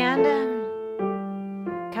left hand.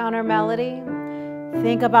 Counter melody.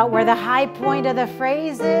 Think about where the high point of the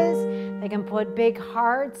phrase is. They can put big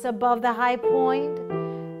hearts above the high point.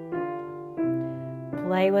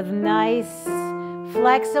 Play with nice,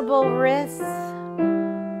 flexible wrists.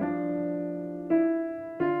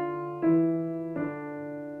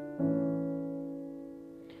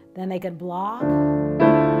 Then they could block.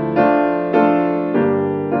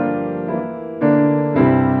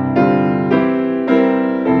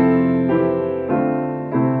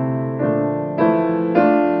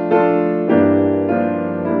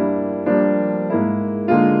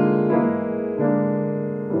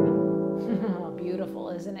 Beautiful,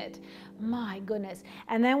 isn't it? My goodness.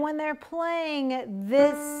 And then when they're playing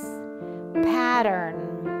this pattern,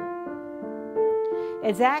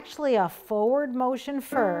 it's actually a forward motion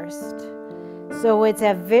first. So it's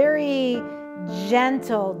a very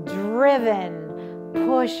gentle, driven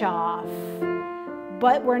push off.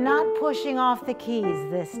 But we're not pushing off the keys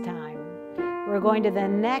this time. We're going to the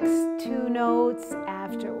next 2 notes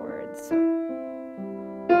afterwards.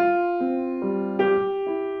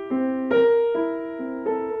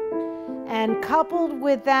 And coupled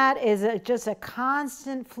with that is just a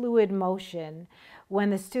constant fluid motion when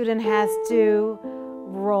the student has to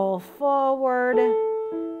roll forward,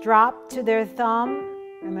 drop to their thumb,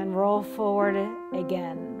 and then roll forward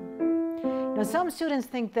again. Now, some students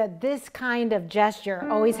think that this kind of gesture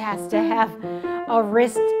always has to have a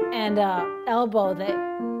wrist and an elbow that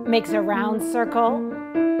makes a round circle.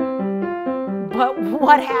 But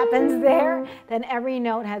what happens there? Then every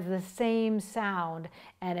note has the same sound,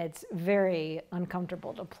 and it's very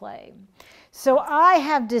uncomfortable to play. So I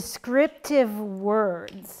have descriptive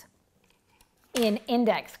words in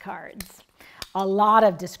index cards, a lot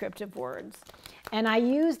of descriptive words. And I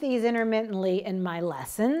use these intermittently in my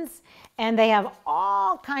lessons, and they have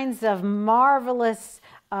all kinds of marvelous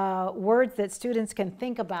words that students can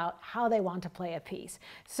think about how they want to play a piece.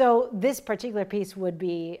 So this particular piece would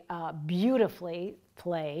be beautifully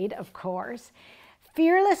played, of course.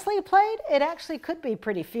 fearlessly played, it actually could be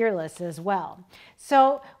pretty fearless as well.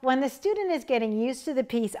 So when the student is getting used to the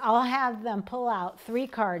piece, I'll have them pull out 3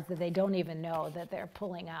 cards that they don't even know that they're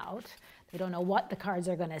pulling out. They don't know what the cards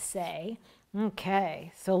are going to say.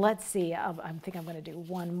 Okay, so let's see. I think I'm going to do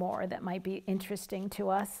one more that might be interesting to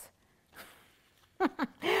us.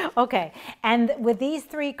 Okay, and with these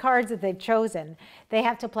 3 cards that they've chosen, they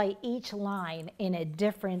have to play each line in a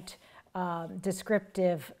different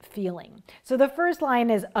descriptive feeling. So the first line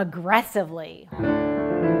is aggressively.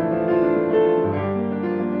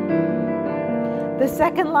 The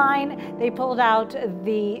second line, they pulled out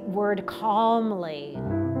the word calmly.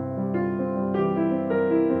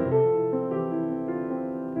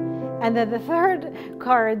 And then the third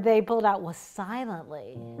card they pulled out was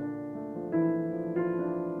silently.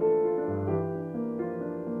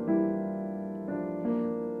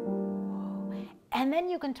 And then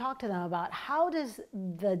you can talk to them about how does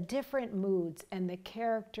the different moods and the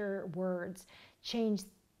character words change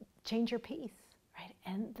your piece, right?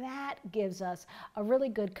 And that gives us a really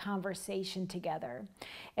good conversation together.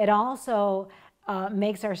 It also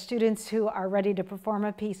makes our students who are ready to perform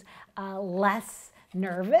a piece less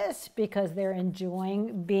nervous because they're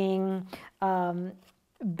enjoying being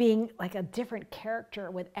like a different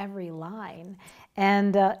character with every line.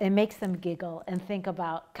 And it makes them giggle and think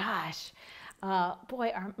about, gosh,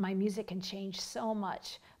 boy, my music can change so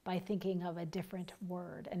much by thinking of a different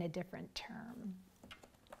word and a different term.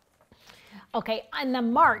 Okay, on the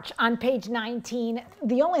march on page 19,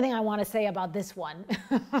 the only thing I want to say about this one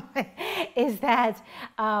is that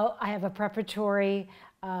I have a preparatory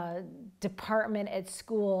department at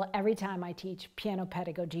school every time I teach Piano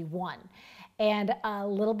Pedagogy 1. And a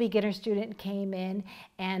little beginner student came in,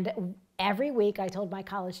 and every week I told my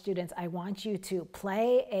college students, I want you to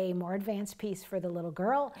play a more advanced piece for the little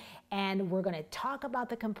girl, and we're going to talk about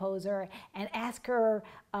the composer and ask her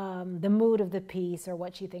the mood of the piece or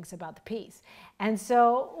what she thinks about the piece. And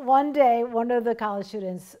so one day, one of the college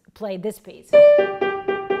students played this piece.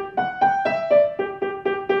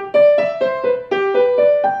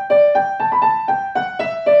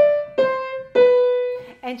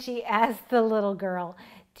 And she asked the little girl,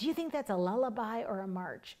 do you think that's a lullaby or a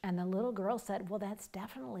march? And the little girl said, well, that's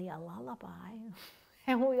definitely a lullaby.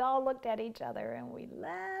 And we all looked at each other and we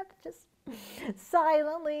laughed just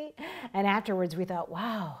silently. And afterwards we thought,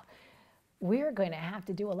 wow, we're going to have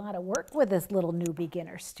to do a lot of work with this little new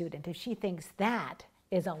beginner student if she thinks that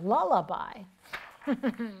is a lullaby.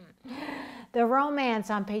 The romance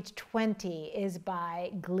on page 20 is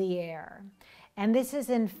by Glier. And this is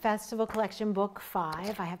in Festival Collection Book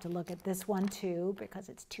 5. I have to look at this one too because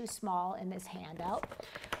it's too small in this handout.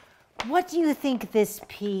 What do you think this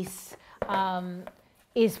piece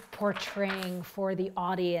is portraying for the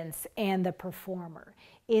audience and the performer?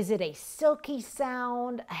 Is it a silky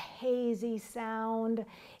sound, a hazy sound?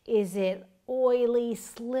 Is it oily,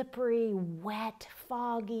 slippery, wet,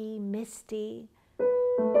 foggy, misty?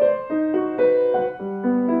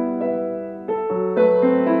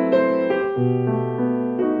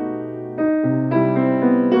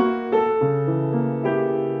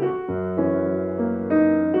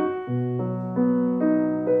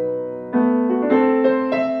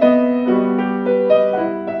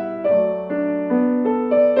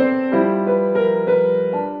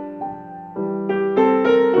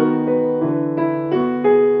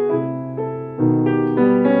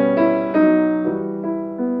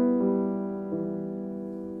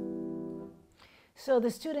 So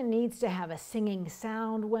the student needs to have a singing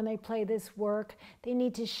sound when they play this work. They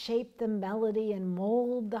need to shape the melody and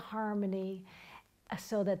mold the harmony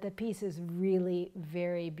so that the piece is really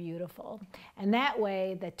very beautiful. And that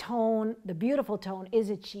way the tone, the beautiful tone is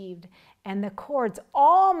achieved, and the chords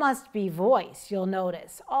all must be voiced, you'll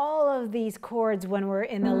notice. All of these chords when we're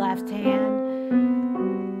in the left hand.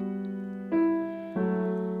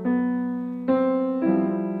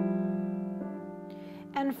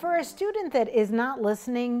 And for a student that is not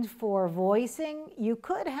listening for voicing, you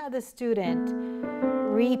could have the student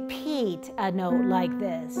repeat a note like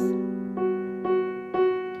this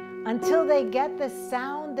until they get the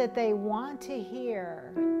sound that they want to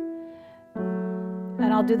hear.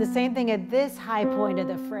 And I'll do the same thing at this high point of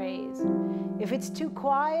the phrase. If it's too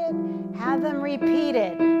quiet, have them repeat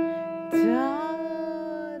it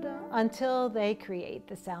until they create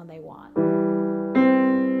the sound they want.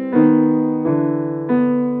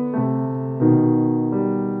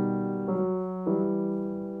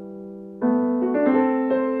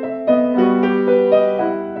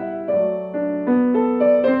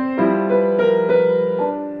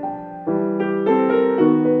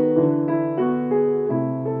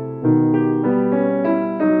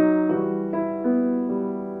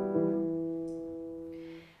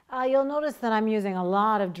 notice that I'm using a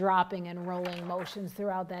lot of dropping and rolling motions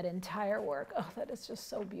throughout that entire work. Oh, that is just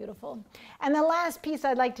so beautiful. And the last piece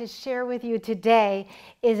I'd like to share with you today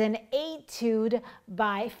is an etude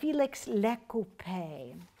by Felix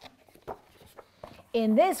Lecoupe.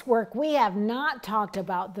 In this work, we have not talked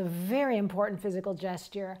about the very important physical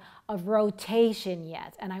gesture of rotation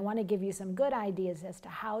yet, and I want to give you some good ideas as to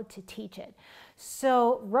how to teach it.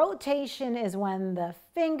 So rotation is when the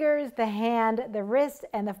fingers, the hand, the wrist,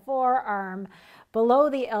 and the forearm below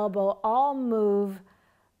the elbow all move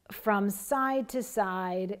from side to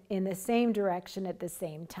side in the same direction at the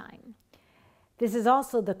same time. This is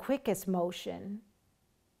also the quickest motion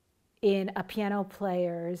in a piano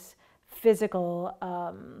player's physical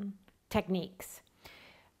techniques.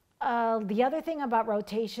 The other thing about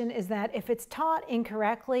rotation is that if it's taught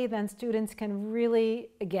incorrectly, then students can really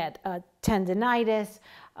get a tendinitis,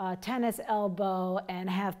 a tennis elbow, and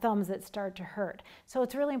have thumbs that start to hurt. So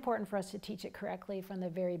it's really important for us to teach it correctly from the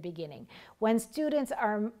very beginning. When students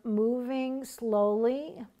are moving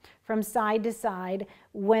slowly from side to side,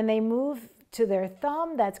 when they move to their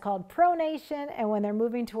thumb, that's called pronation, and when they're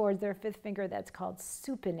moving towards their fifth finger, that's called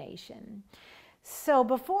supination. So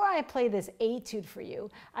before I play this etude for you,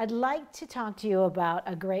 I'd like to talk to you about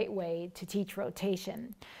a great way to teach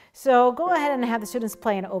rotation. So go ahead and have the students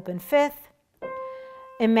play an open fifth.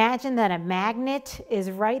 Imagine that a magnet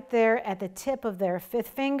is right there at the tip of their fifth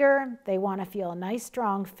finger. They want to feel a nice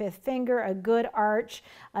strong fifth finger, a good arch,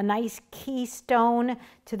 a nice keystone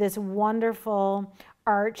to this wonderful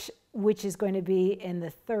arch, which is going to be in the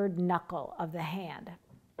third knuckle of the hand.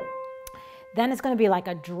 Then it's going to be like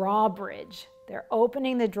a drawbridge. They're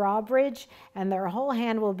opening the drawbridge and their whole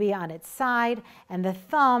hand will be on its side and the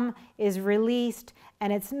thumb is released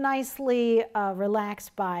and it's nicely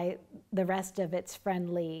relaxed by the rest of its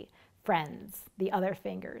friendly friends, the other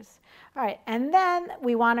fingers. All right, and then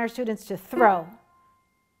we want our students to throw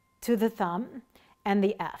to the thumb and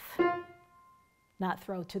the F. Not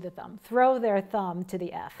throw to the thumb, throw their thumb to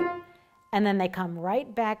the F. And then they come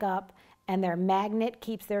right back up and their magnet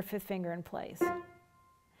keeps their fifth finger in place.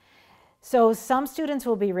 So some students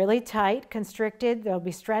will be really tight, constricted, they'll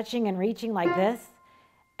be stretching and reaching like this,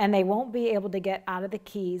 and they won't be able to get out of the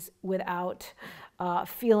keys without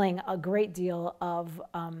feeling a great deal of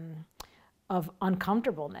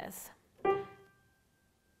uncomfortableness.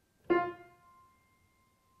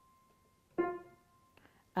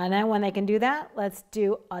 And then when they can do that, let's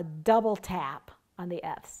do a double tap on the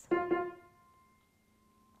Fs.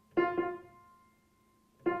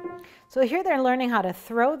 So here they're learning how to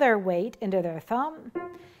throw their weight into their thumb.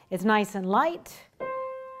 It's nice and light.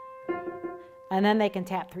 And then they can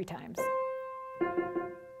tap 3 times.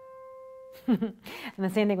 And the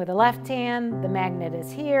same thing with the left hand. The magnet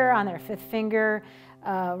is here on their fifth finger,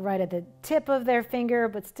 right at the tip of their finger,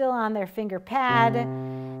 but still on their finger pad.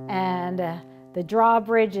 And the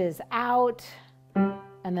drawbridge is out,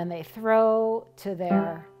 and then they throw to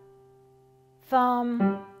their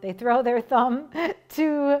thumb. They throw their thumb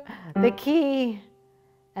to the key,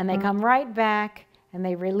 and they come right back, and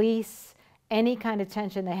they release any kind of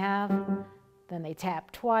tension they have. Then they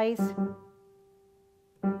tap twice.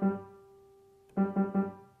 And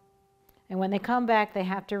when they come back, they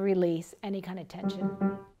have to release any kind of tension.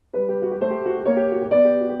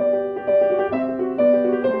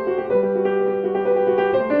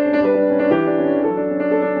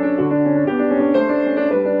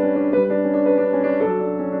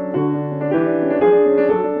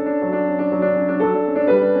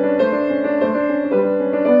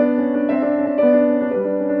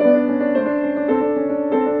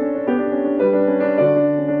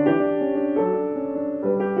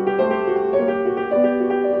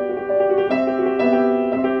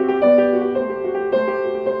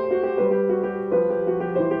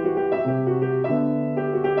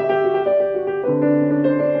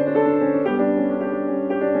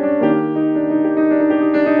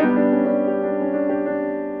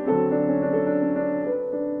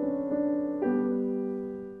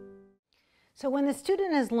 So when the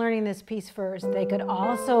student is learning this piece first, they could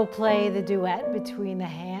also play the duet between the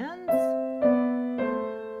hands.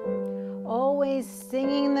 Always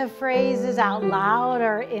singing the phrases out loud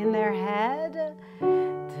or in their head.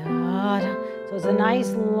 So it's a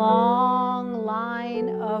nice long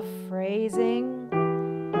line of phrasing.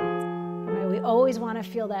 We always want to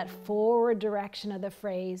feel that forward direction of the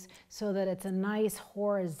phrase so that it's a nice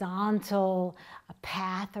horizontal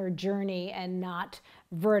path or journey and not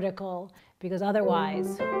vertical, because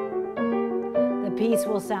otherwise the piece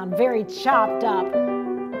will sound very chopped up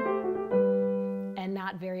and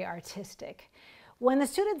not very artistic. When the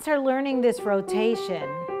students are learning this rotation,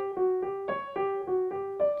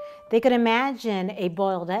 They could imagine a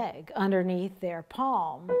boiled egg underneath their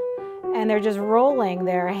palm, and they're just rolling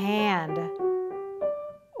their hand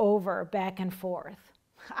over, back and forth.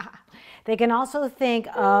 They can also think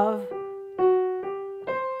of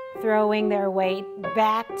throwing their weight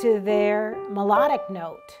back to their melodic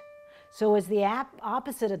note. So it's the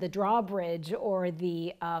opposite of the drawbridge or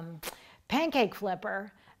the pancake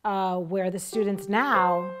flipper, where the students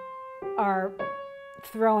now are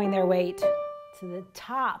throwing their weight to the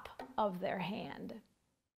top of their hand.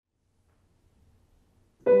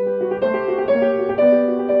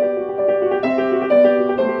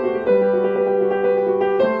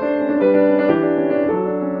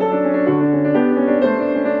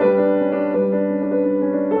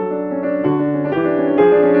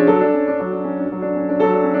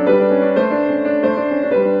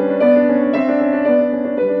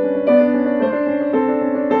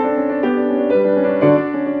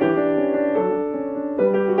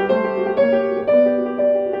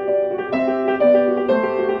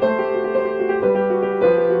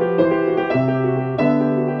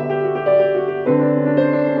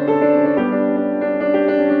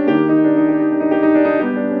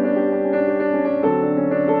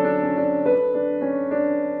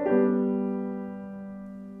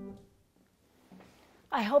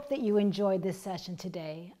 I hope that you enjoyed this session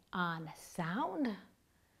today on sound,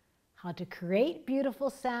 how to create beautiful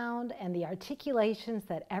sound, and the articulations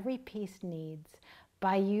that every piece needs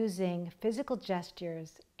by using physical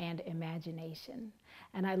gestures and imagination.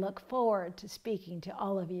 And I look forward to speaking to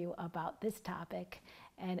all of you about this topic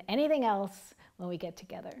and anything else when we get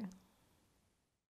together.